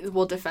 like,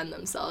 will defend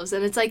themselves.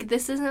 And it's like,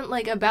 this isn't,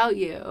 like, about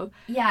you.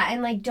 Yeah,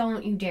 and, like,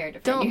 don't you dare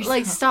defend yourself.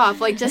 Like, stop.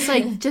 Like, just,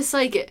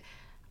 like,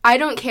 I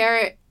don't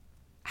care.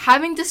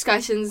 Having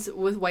discussions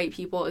with white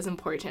people is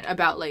important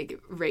about, like,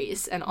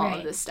 race and all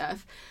of this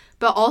stuff.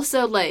 But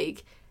also,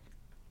 like,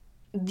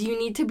 you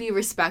need to be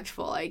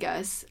respectful, I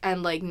guess,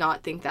 and, like,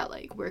 not think that,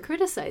 like, we're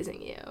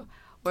criticizing you.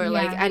 Or,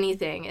 like,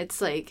 anything. It's,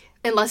 like,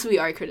 unless we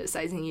are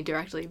criticizing you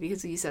directly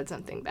because you said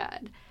something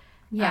bad.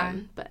 Yeah.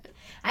 But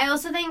I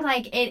also think,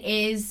 like,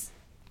 it's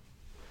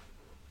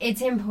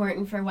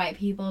important for white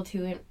people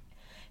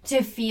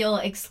to feel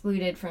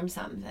excluded from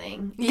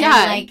something.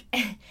 Yeah. And,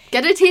 like...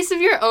 get a taste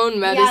of your own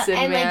medicine,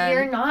 and, man. like,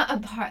 you're not a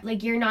part...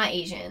 Like, you're not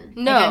Asian.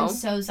 No. Like, I'm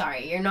so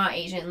sorry. You're not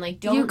Asian. Like,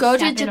 don't... You go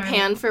to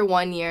Japan for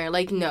 1 year.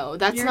 Like, no.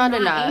 That's not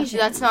enough. Asian.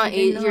 That's not...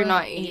 You're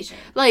not Asian.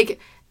 Like...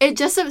 It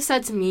just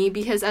upsets me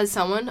because as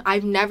someone,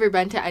 I've never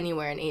been to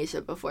anywhere in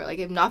Asia before. Like,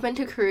 I've not been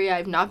to Korea,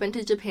 I've not been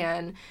to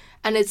Japan,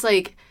 and it's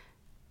like,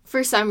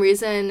 for some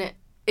reason,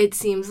 it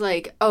seems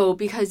like, oh,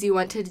 because you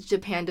went to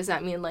Japan, does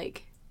that mean,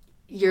 like,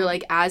 you're,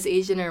 like, as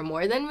Asian or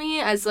more than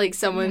me? As, like,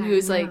 someone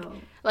who's, no.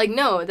 like,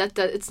 no, that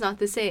it's not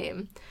the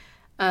same.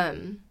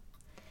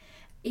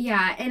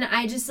 Yeah, and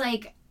I just,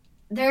 like...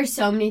 There are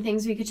so many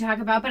things we could talk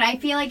about, but I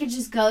feel like it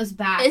just goes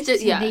back to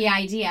the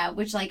idea,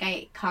 which, like,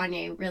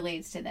 Kanye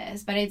relates to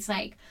this, but it's,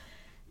 like,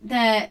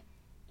 the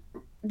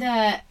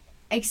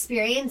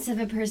experience of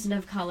a person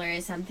of color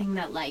is something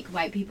that, like,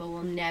 white people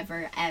will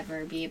never,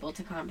 ever be able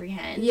to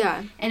comprehend.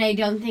 Yeah. And I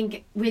don't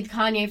think, with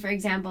Kanye, for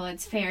example,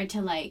 it's fair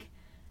to, like,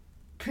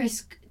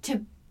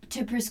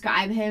 to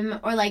prescribe him,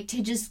 or, like,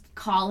 to just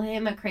call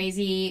him a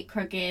crazy,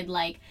 crooked,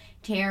 like,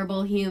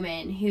 terrible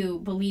human who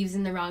believes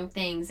in the wrong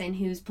things and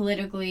who's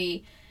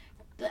politically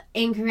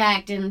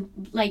incorrect, and,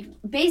 like,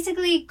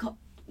 basically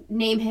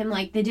name him,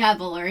 like, the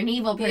devil or an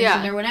evil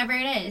person or whatever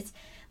it is.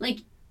 Like,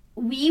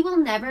 we will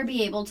never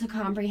be able to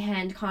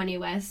comprehend Kanye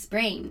West's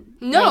brain.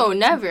 No, like,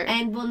 never.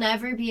 And we'll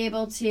never be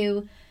able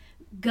to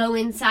go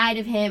inside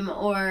of him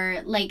or,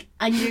 like,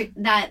 under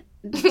that...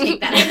 Take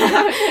that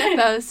out.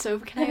 That was so...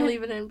 Can I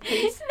leave it in,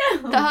 please?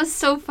 No. That was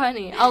so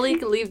funny. I'll,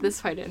 like, leave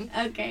this part in.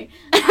 Okay.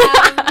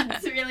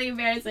 It's really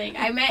embarrassing.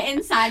 I meant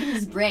inside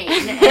his brain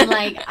and,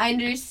 like,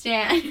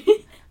 understand...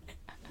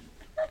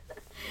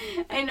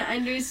 and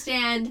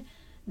understand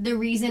the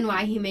reason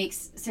why he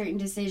makes certain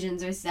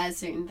decisions or says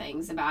certain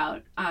things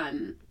about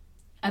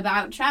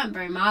Trump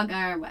or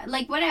MAGA or,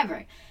 like,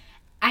 whatever.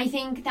 I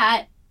think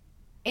that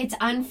it's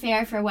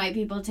unfair for white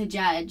people to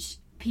judge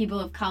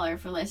people of color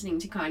for listening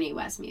to Kanye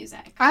West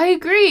music. I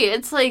agree.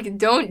 It's like,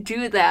 don't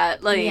do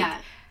that. Like, yeah.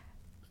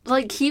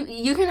 Like,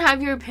 you can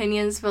have your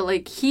opinions, but,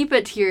 like, keep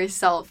it to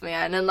yourself,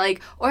 man. And,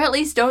 like, or at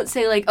least don't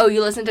say, like, oh,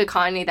 you listen to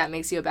Kanye, that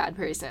makes you a bad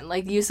person.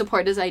 Like, you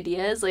support his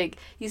ideas, like,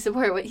 you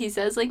support what he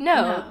says. Like,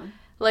 no.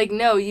 Like,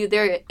 no,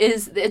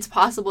 it's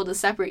possible to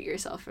separate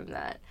yourself from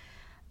that.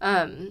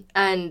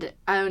 And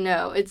I don't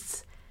know,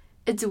 it's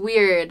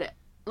weird.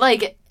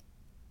 Like,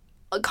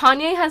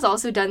 Kanye has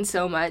also done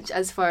so much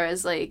as far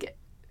as, like,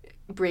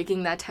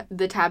 breaking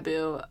the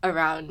taboo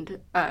around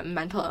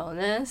mental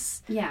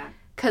illness. Yeah.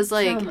 Because,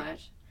 like, so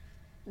much.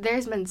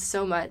 There's been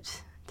so much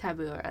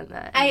taboo around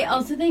that. I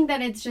also think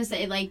that it's just,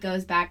 it, like,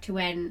 goes back to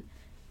when,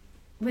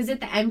 was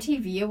it the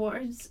MTV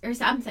Awards or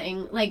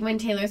something? Like, when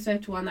Taylor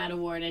Swift won that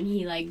award and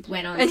he, like,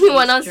 went on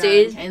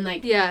stage and,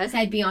 like,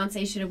 said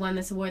Beyonce should have won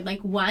this award.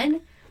 Like, won?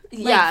 Like,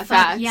 yeah,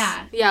 facts.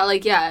 Yeah. Yeah,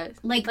 like, yeah.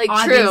 Like true.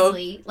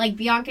 obviously. Like,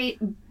 Bianca.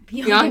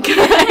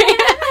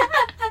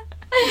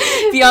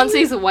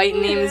 Beyonce's white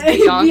name is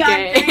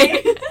Bianca.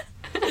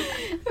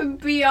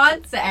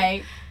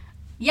 Beyonce,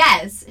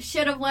 yes,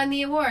 should have won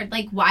the award.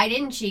 Like, why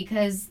didn't she?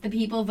 Because the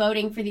people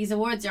voting for these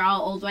awards are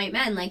all old white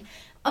men. Like,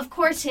 of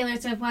course Taylor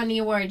Swift won the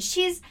award.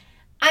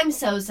 I'm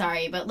so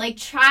sorry, but, like,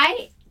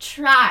 try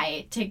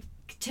to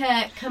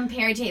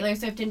compare Taylor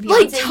Swift and Beyonce.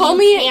 Like, tell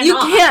me you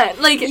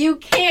can't. Like, you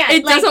can't.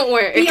 It doesn't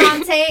work.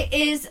 Beyonce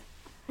is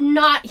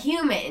not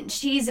human.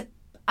 She's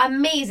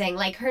amazing.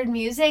 Like, her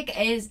music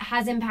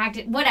has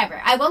impacted,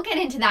 whatever. I won't get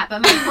into that,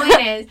 but my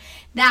point is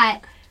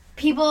that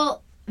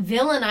people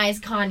villainize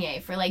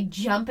Kanye for, like,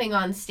 jumping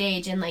on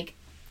stage and, like,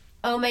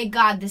 oh my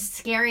god, this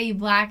scary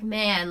black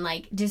man,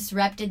 like,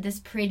 disrupted this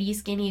pretty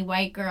skinny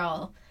white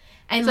girl.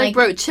 And it's like,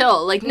 bro,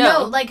 chill. Like,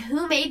 no. Like,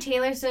 who made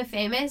Taylor Swift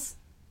famous?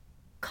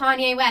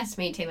 Kanye West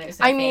made Taylor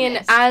Swift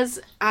famous.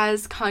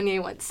 As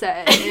Kanye once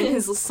said in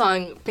his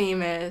song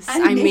Famous,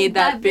 I made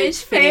that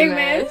bitch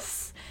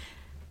famous.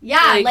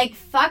 Yeah, like,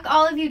 fuck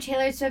all of you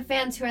Taylor Swift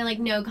fans who are like,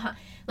 no,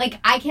 like,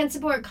 I can't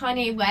support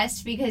Kanye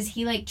West because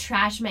he, like,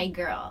 trashed my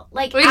girl.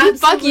 Like, absolutely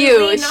fuck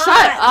you. Not.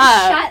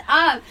 Shut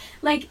up.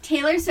 Like,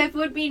 Taylor Swift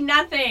would be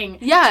nothing.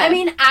 Yeah. I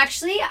mean,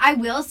 actually, I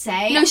will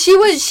say. No, she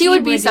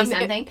would be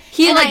something.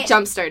 He, and, like,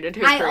 jump-started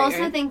her career. I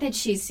also think that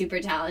she's super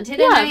talented.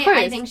 Yeah, and of course.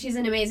 I think she's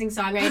an amazing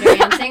songwriter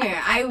and singer.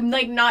 I'm,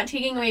 like, not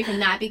taking away from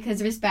that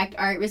because respect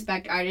art,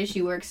 respect artist.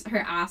 She works her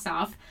ass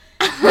off.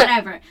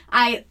 Whatever.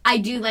 I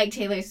do like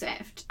Taylor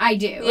Swift. I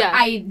do. Yeah.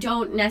 I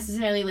don't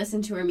necessarily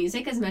listen to her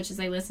music as much as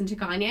I listen to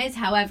Kanye's.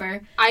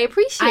 However, I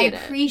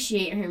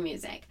appreciate her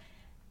music.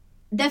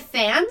 The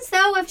fans,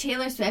 though, of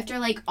Taylor Swift are,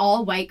 like,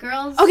 all white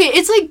girls. Okay,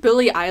 it's like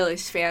Billie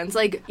Eilish fans.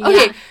 Like,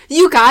 okay,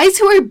 you guys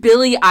who are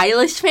Billie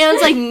Eilish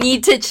fans, like,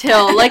 need to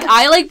chill. Like,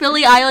 I like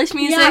Billie Eilish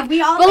music. Yeah,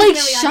 we all but, like like,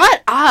 Billie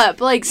shut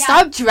up. Like,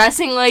 stop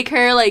dressing like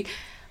her. Like,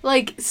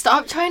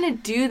 stop trying to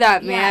do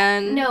that,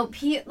 man. No,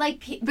 Billie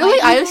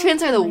Eilish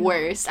fans are the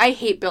worst. I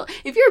hate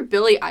If you're a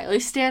Billie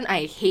Eilish stan,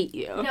 I hate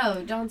you.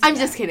 No, don't say I'm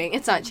just kidding.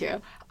 It's not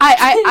true.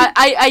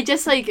 I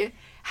just, like,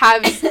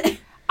 have...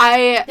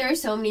 There are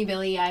so many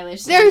Billie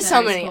Eilish. There are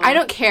so many. I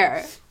don't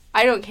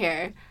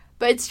care.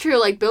 But it's true.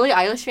 Like, Billie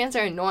Eilish fans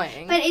are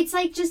annoying. But it's,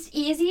 like, just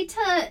easy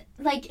to,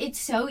 like, it's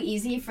so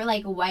easy for,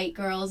 like, white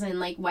girls and,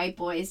 like, white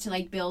boys to,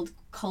 like, build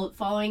cult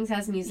followings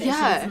as musicians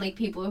and, like,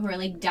 people who are,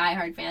 like,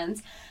 diehard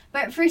fans.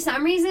 But for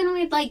some reason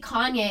with, like,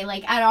 Kanye,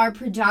 like, at our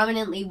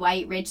predominantly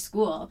white rich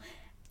school,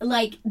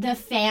 like, the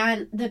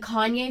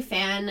Kanye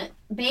fan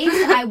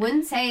base, I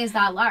wouldn't say is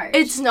that large.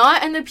 It's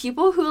not, and the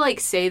people who, like,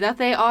 say that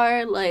they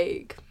are,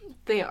 like...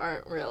 They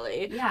aren't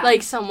really. Yeah.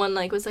 Like, someone,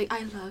 like, was like,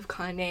 I love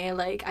Kanye.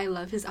 Like, I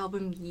love his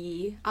album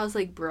Yee. I was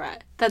like,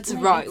 bruh, that's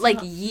wrong. Like,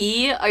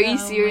 Yee? Are you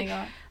serious? My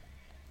God.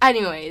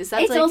 Anyways,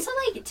 that's, it's like, also,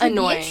 like, to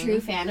annoying. be a true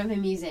fan of a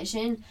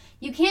musician,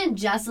 you can't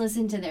just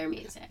listen to their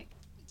music.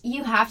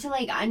 You have to,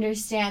 like,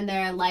 understand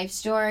their life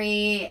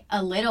story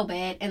a little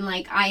bit. And,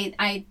 like,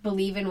 I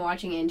believe in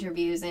watching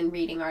interviews and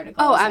reading articles.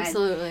 Oh,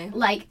 absolutely. And,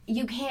 like,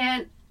 you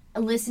can't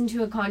listen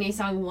to a Kanye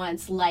song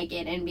once, like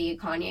it, and be a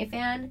Kanye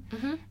fan.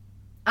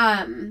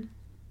 Mm-hmm.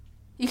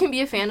 You can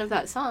be a fan of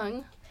that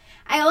song.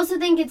 I also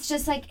think it's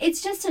just, like,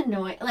 it's just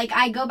annoying. Like,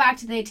 I go back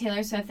to the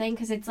Taylor Swift thing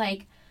because it's,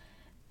 like,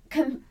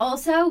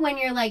 also when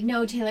you're, like,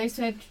 no, Taylor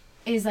Swift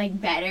is,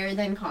 like, better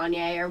than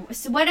Kanye or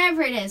so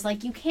whatever it is,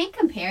 like, you can't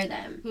compare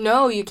them.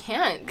 No, you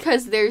can't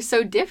because they're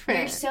so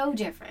different. They're so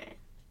different.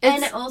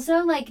 And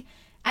also, like,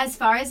 as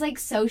far as, like,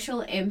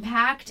 social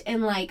impact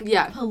and, like,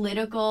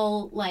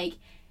 political, like,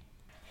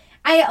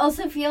 I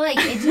also feel like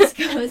it just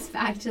goes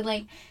back to,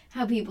 like,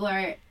 how people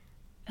are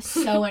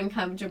so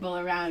uncomfortable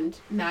around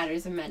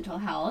matters of mental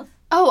health.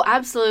 Oh,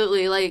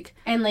 absolutely. Like,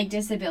 and, like,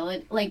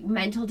 disability, like,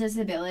 mental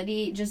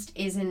disability just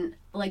isn't,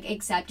 like,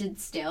 accepted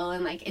still.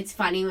 And, like, it's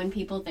funny when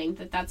people think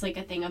that that's, like,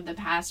 a thing of the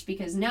past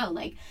because, no,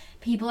 like,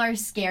 people are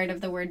scared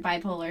of the word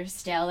bipolar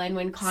still. And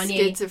when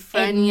Kanye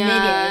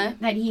admitted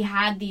that he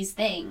had these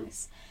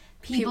things,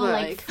 people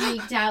like,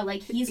 freaked out.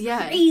 Like, he's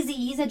crazy.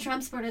 He's a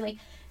Trump supporter. Like,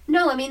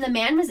 no, I mean, the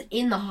man was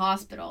in the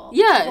hospital.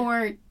 Yeah.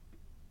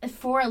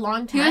 For a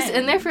long time. He was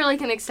in there for, like,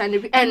 an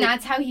extended... And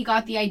that's how he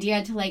got the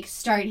idea to, like,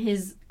 start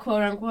his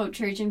quote-unquote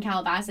church in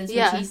Calabasas,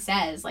 Yeah. which he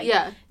says, like,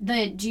 Yeah.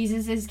 the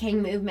Jesus is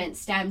King movement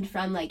stemmed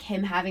from, like,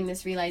 him having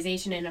this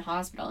realization in a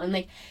hospital. And,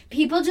 like,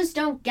 people just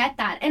don't get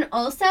that. And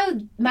also,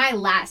 my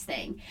last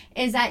thing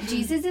is that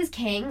Jesus is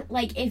King.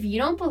 Like, if you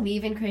don't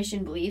believe in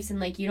Christian beliefs and,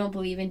 like, you don't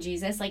believe in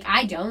Jesus, like,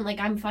 I don't. Like,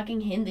 I'm fucking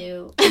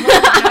Hindu.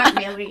 Not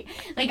really.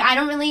 Like, I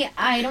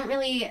don't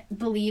really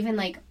believe in,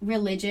 like,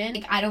 religion.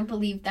 Like, I don't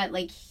believe that,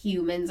 like,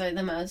 humans are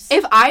the most...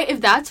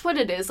 If that's what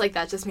it is, like,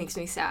 that just makes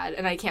me sad,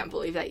 and I can't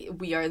believe that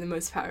we are the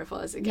most powerful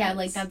as it gets. Yeah,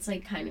 like, that's,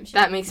 like, kind of shit.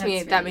 That makes That's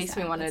me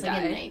really want to It's,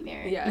 die. like, a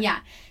nightmare. Yeah.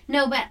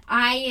 No, but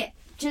I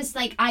just,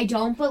 like, I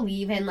don't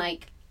believe in,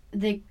 like,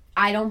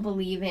 I don't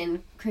believe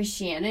in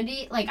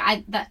Christianity. Like,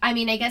 I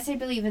mean, I guess I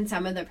believe in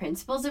some of the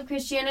principles of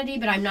Christianity,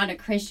 but I'm not a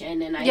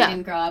Christian, and I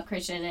didn't grow up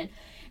Christian, and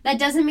that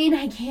doesn't mean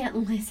I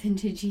can't listen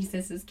to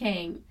Jesus as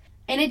King.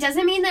 And it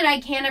doesn't mean that I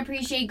can't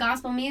appreciate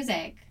gospel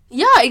music.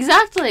 Yeah,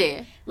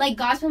 exactly. Like,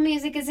 gospel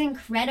music is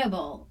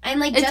incredible. And,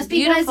 like, It's just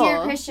because beautiful.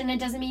 you're a Christian,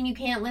 it doesn't mean you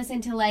can't listen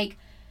to, like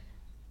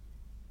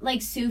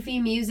Sufi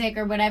music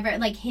or whatever,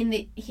 like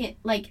Hindi,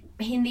 like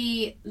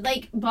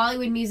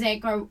Bollywood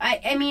music, or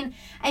I mean,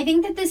 I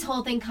think that this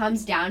whole thing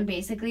comes down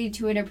basically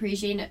to an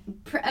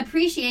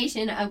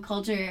appreciation of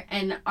culture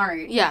and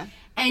art. Yeah.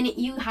 And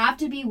you have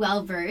to be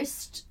well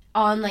versed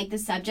on, like, the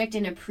subject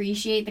and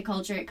appreciate the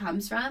culture it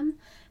comes from,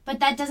 but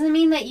that doesn't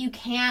mean that you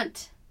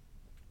can't.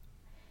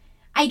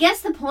 I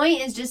guess the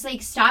point is just,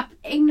 like, stop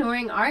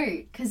ignoring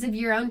art because of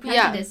your own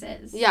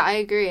prejudices. Yeah, I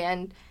agree,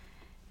 and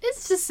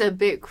it's just a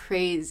bit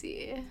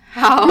crazy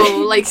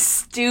how, like,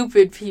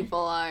 stupid people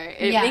are.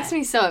 It makes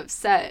me so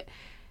upset.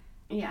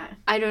 Yeah.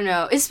 I don't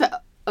know.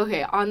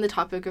 Okay, on the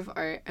topic of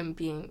art and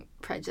being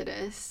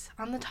prejudiced,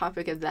 on the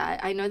topic of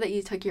that, I know that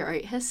you took your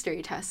art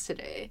history test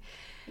today.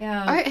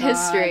 Yeah. Art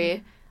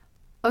history.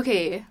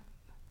 Okay,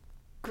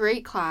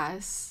 great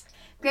class.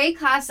 Great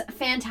class,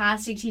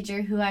 fantastic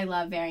teacher who I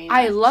love very much.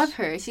 I love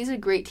her. She's a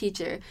great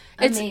teacher.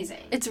 Amazing.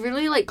 It's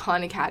really, like,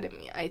 Khan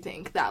Academy, I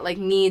think, that, like,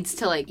 needs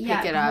to, like,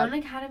 pick it up. Khan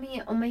Academy,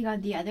 oh my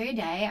god, the other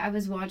day I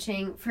was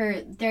watching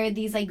there are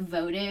these, like,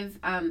 votive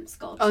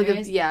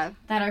sculptures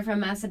that are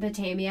from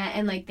Mesopotamia,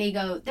 and, like,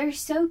 they're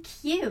so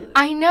cute.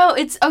 I know.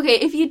 It's, okay,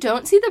 if you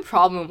don't see the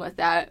problem with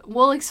that,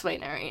 we'll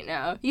explain it right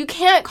now. You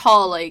can't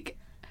call, like...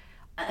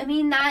 I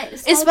mean, that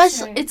sculpture...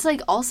 Especially, it's,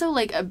 like, also,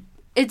 like,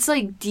 it's,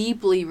 like,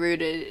 deeply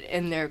rooted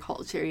in their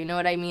culture, you know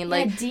what I mean?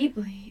 Like, yeah,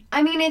 deeply.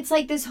 I mean, it's,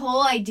 like, this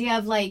whole idea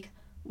of, like,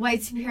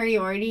 white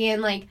superiority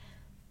and, like,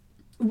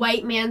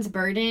 white man's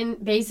burden,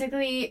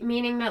 basically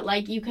meaning that,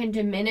 like, you can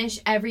diminish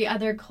every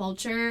other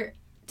culture.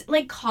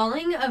 Like,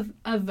 calling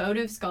a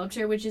votive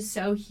sculpture, which is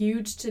so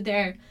huge to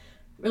their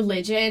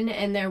religion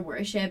and their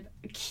worship,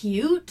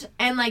 cute,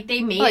 and, like,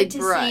 they made it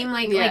to seem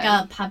like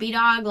a puppy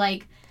dog,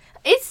 like...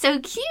 It's so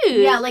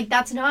cute! Yeah, like,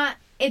 that's not...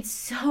 It's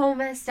so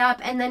messed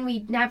up, and then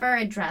we never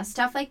address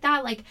stuff like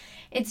that. Like,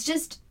 it's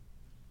just,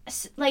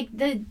 like,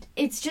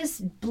 it's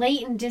just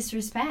blatant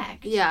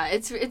disrespect. Yeah,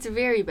 it's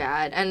very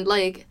bad, and,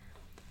 like,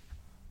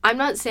 I'm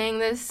not saying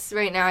this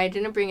right now. I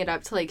didn't bring it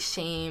up to, like,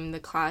 shame the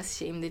class,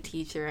 shame the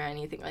teacher, or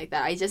anything like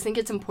that. I just think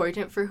it's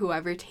important for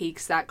whoever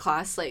takes that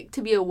class, like,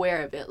 to be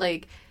aware of it,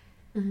 like,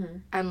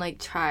 and, like,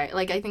 try.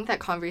 Like, I think that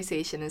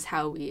conversation is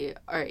how we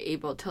are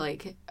able to,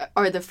 like,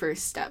 are the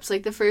first steps.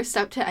 Like, the first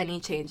step to any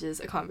change is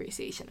a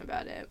conversation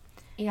about it.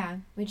 Yeah,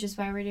 which is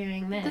why we're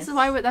doing this.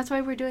 That's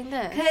why we're doing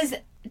this. Because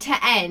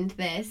to end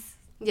this,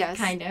 yes,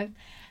 kind of,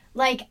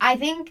 like, I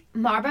think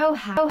Marlboro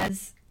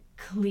has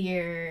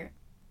clear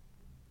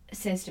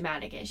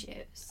systematic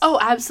issues. Oh,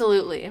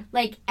 absolutely.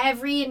 Like,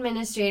 every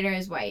administrator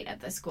is white at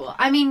the school.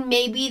 I mean,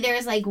 maybe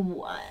there's, like,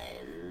 one.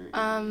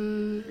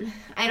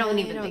 I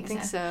don't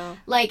think so.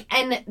 Like,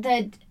 and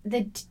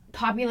the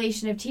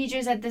population of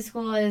teachers at the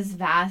school is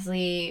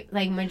vastly,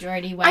 like,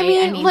 majority white. I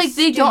mean like,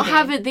 they don't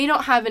have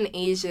an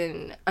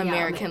Asian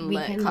American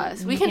lit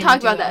class. We can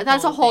talk about that.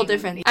 That's a whole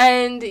different thing.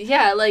 And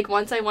yeah, like,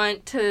 once I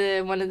went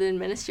to one of the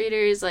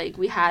administrators, like,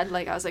 we had,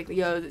 like, I was like,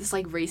 yo, this,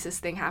 like, racist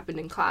thing happened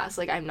in class.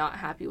 Like, I'm not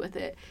happy with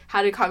it.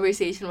 Had a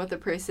conversation with the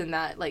person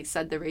that, like,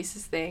 said the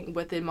racist thing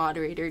with the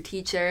moderator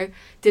teacher.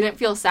 Didn't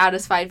feel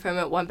satisfied from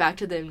it. Went back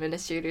to the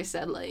administrator,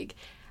 said, like,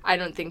 I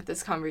don't think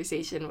this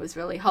conversation was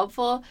really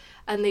helpful.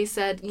 And they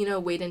said, you know,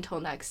 wait until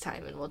next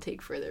time and we'll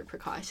take further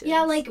precautions.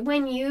 Yeah, like,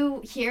 when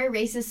you hear a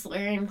racist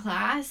slur in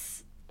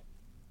class,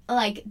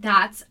 like,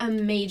 that's a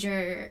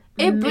major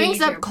It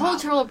brings up problem.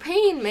 Cultural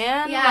pain,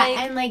 man. Yeah, like,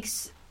 and, like,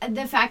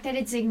 the fact that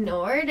it's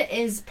ignored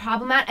is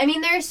problematic. I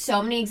mean, there are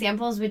so many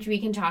examples which we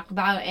can talk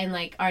about in,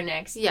 like, our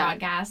next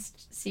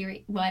podcast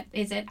series. What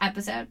is it?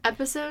 Episode?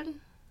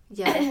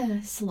 Yeah.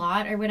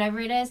 Slot or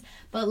whatever it is.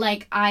 But,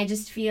 like, I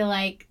just feel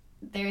like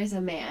there's a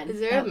man. Is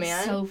there a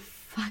man? So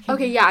fucking...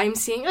 Okay, yeah, I'm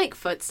seeing, like,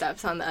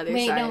 footsteps on the other side.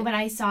 Wait, no, but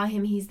I saw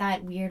him. He's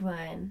that weird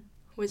one.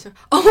 Which one?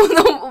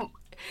 Oh,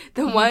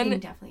 the one... You can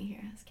definitely hear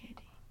us,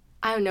 Candy.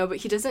 I don't know, but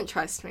he doesn't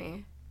trust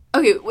me.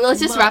 Okay, well,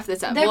 let's just wrap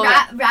this up.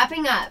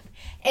 Wrapping up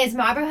is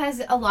Marlboro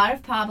has a lot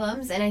of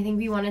problems, and I think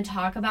we want to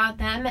talk about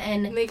them,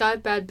 and... They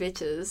got bad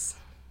bitches.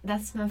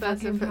 That's my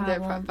fucking problem.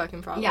 Their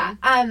fucking problem. Yeah,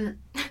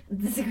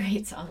 This is a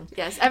great song.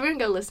 Yes, everyone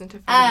go listen to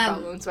Finding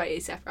Problems by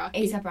A$AP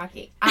Rocky. A$AP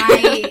Rocky.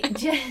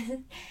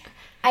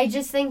 I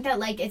just think that,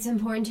 like, it's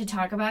important to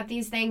talk about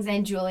these things,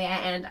 and Julia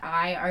and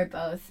I are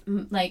both,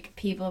 like,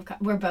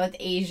 we're both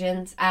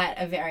Asians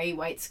at a very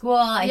white school.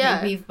 I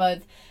think we've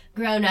both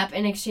grown up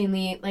in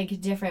extremely,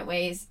 like, different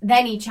ways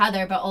than each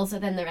other, but also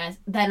than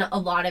a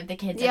lot of the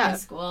kids at the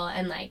school,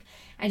 and, like,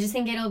 I just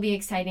think it'll be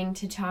exciting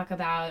to talk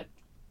about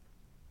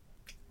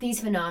these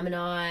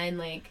phenomena, and,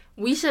 like...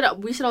 We should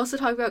also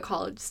talk about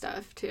college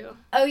stuff, too.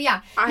 Oh,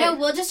 yeah. No,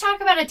 we'll just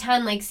talk about a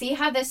ton, like, see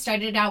how this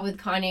started out with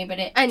Kanye, but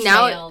it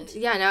trailed.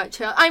 Now it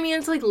trailed. I mean,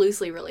 it's, like,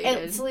 loosely related.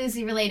 It's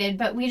loosely related,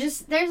 but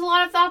there's a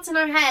lot of thoughts in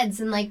our heads,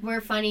 and, like,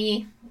 we're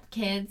funny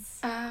kids.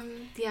 Yeah.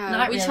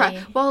 Not we really.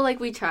 try. Well, like,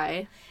 we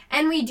try.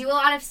 And we do a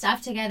lot of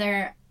stuff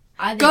together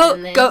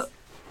than this.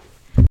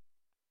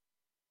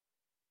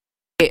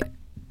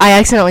 I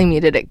accidentally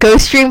muted it. Go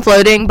Stream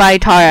Floating by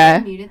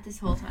Tara. Muted this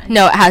whole time.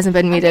 No, it hasn't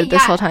been muted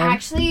this whole time.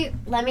 Actually,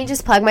 let me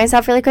just plug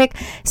myself really quick.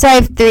 So I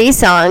have 3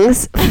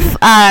 songs.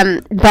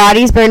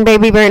 Bodies Burn,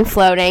 Baby Burn,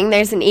 Floating.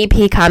 There's an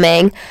EP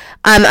coming.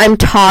 I'm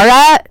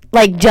Tara,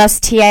 like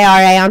just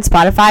Tara on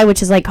Spotify,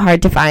 which is like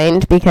hard to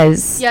find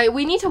because... Yeah,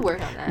 we need to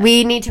work on that.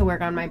 We need to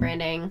work on my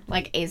branding,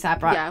 like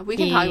A$AP Rocky. Yeah, we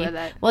can talk about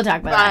that. We'll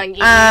talk about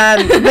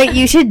that. But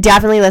you should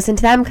definitely listen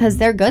to them because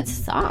they're good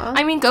songs.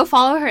 I mean, go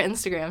follow her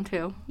Instagram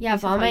too. Yeah,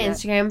 follow my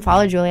Instagram.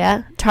 Follow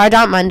Julia.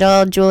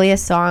 Tara.Mundell,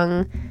 Julia's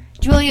song.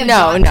 Julia.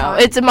 No.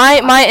 It's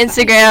my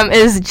Instagram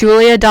is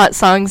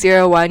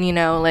julia.song01, you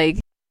know, like...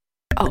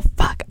 Oh,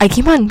 fuck. I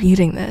keep on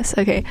muting this.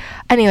 Okay.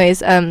 Anyways,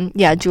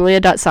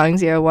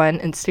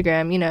 julia.song01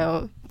 Instagram, you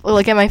know,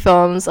 look at my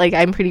films. Like,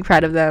 I'm pretty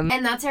proud of them.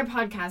 And that's our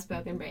podcast,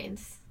 Broken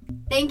Brains.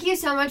 Thank you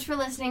so much for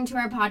listening to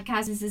our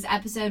podcast. This is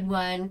episode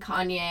 1,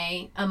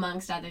 Kanye,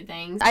 amongst other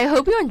things. I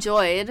hope you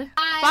enjoyed. Bye.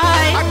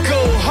 I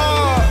go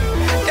hard.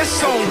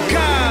 That's on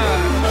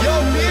God. Yo,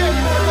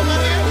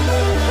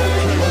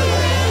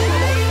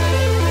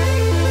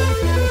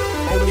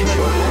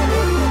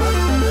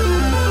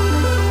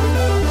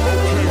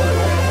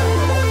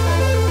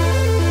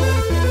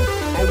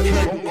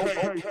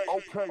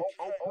 okay.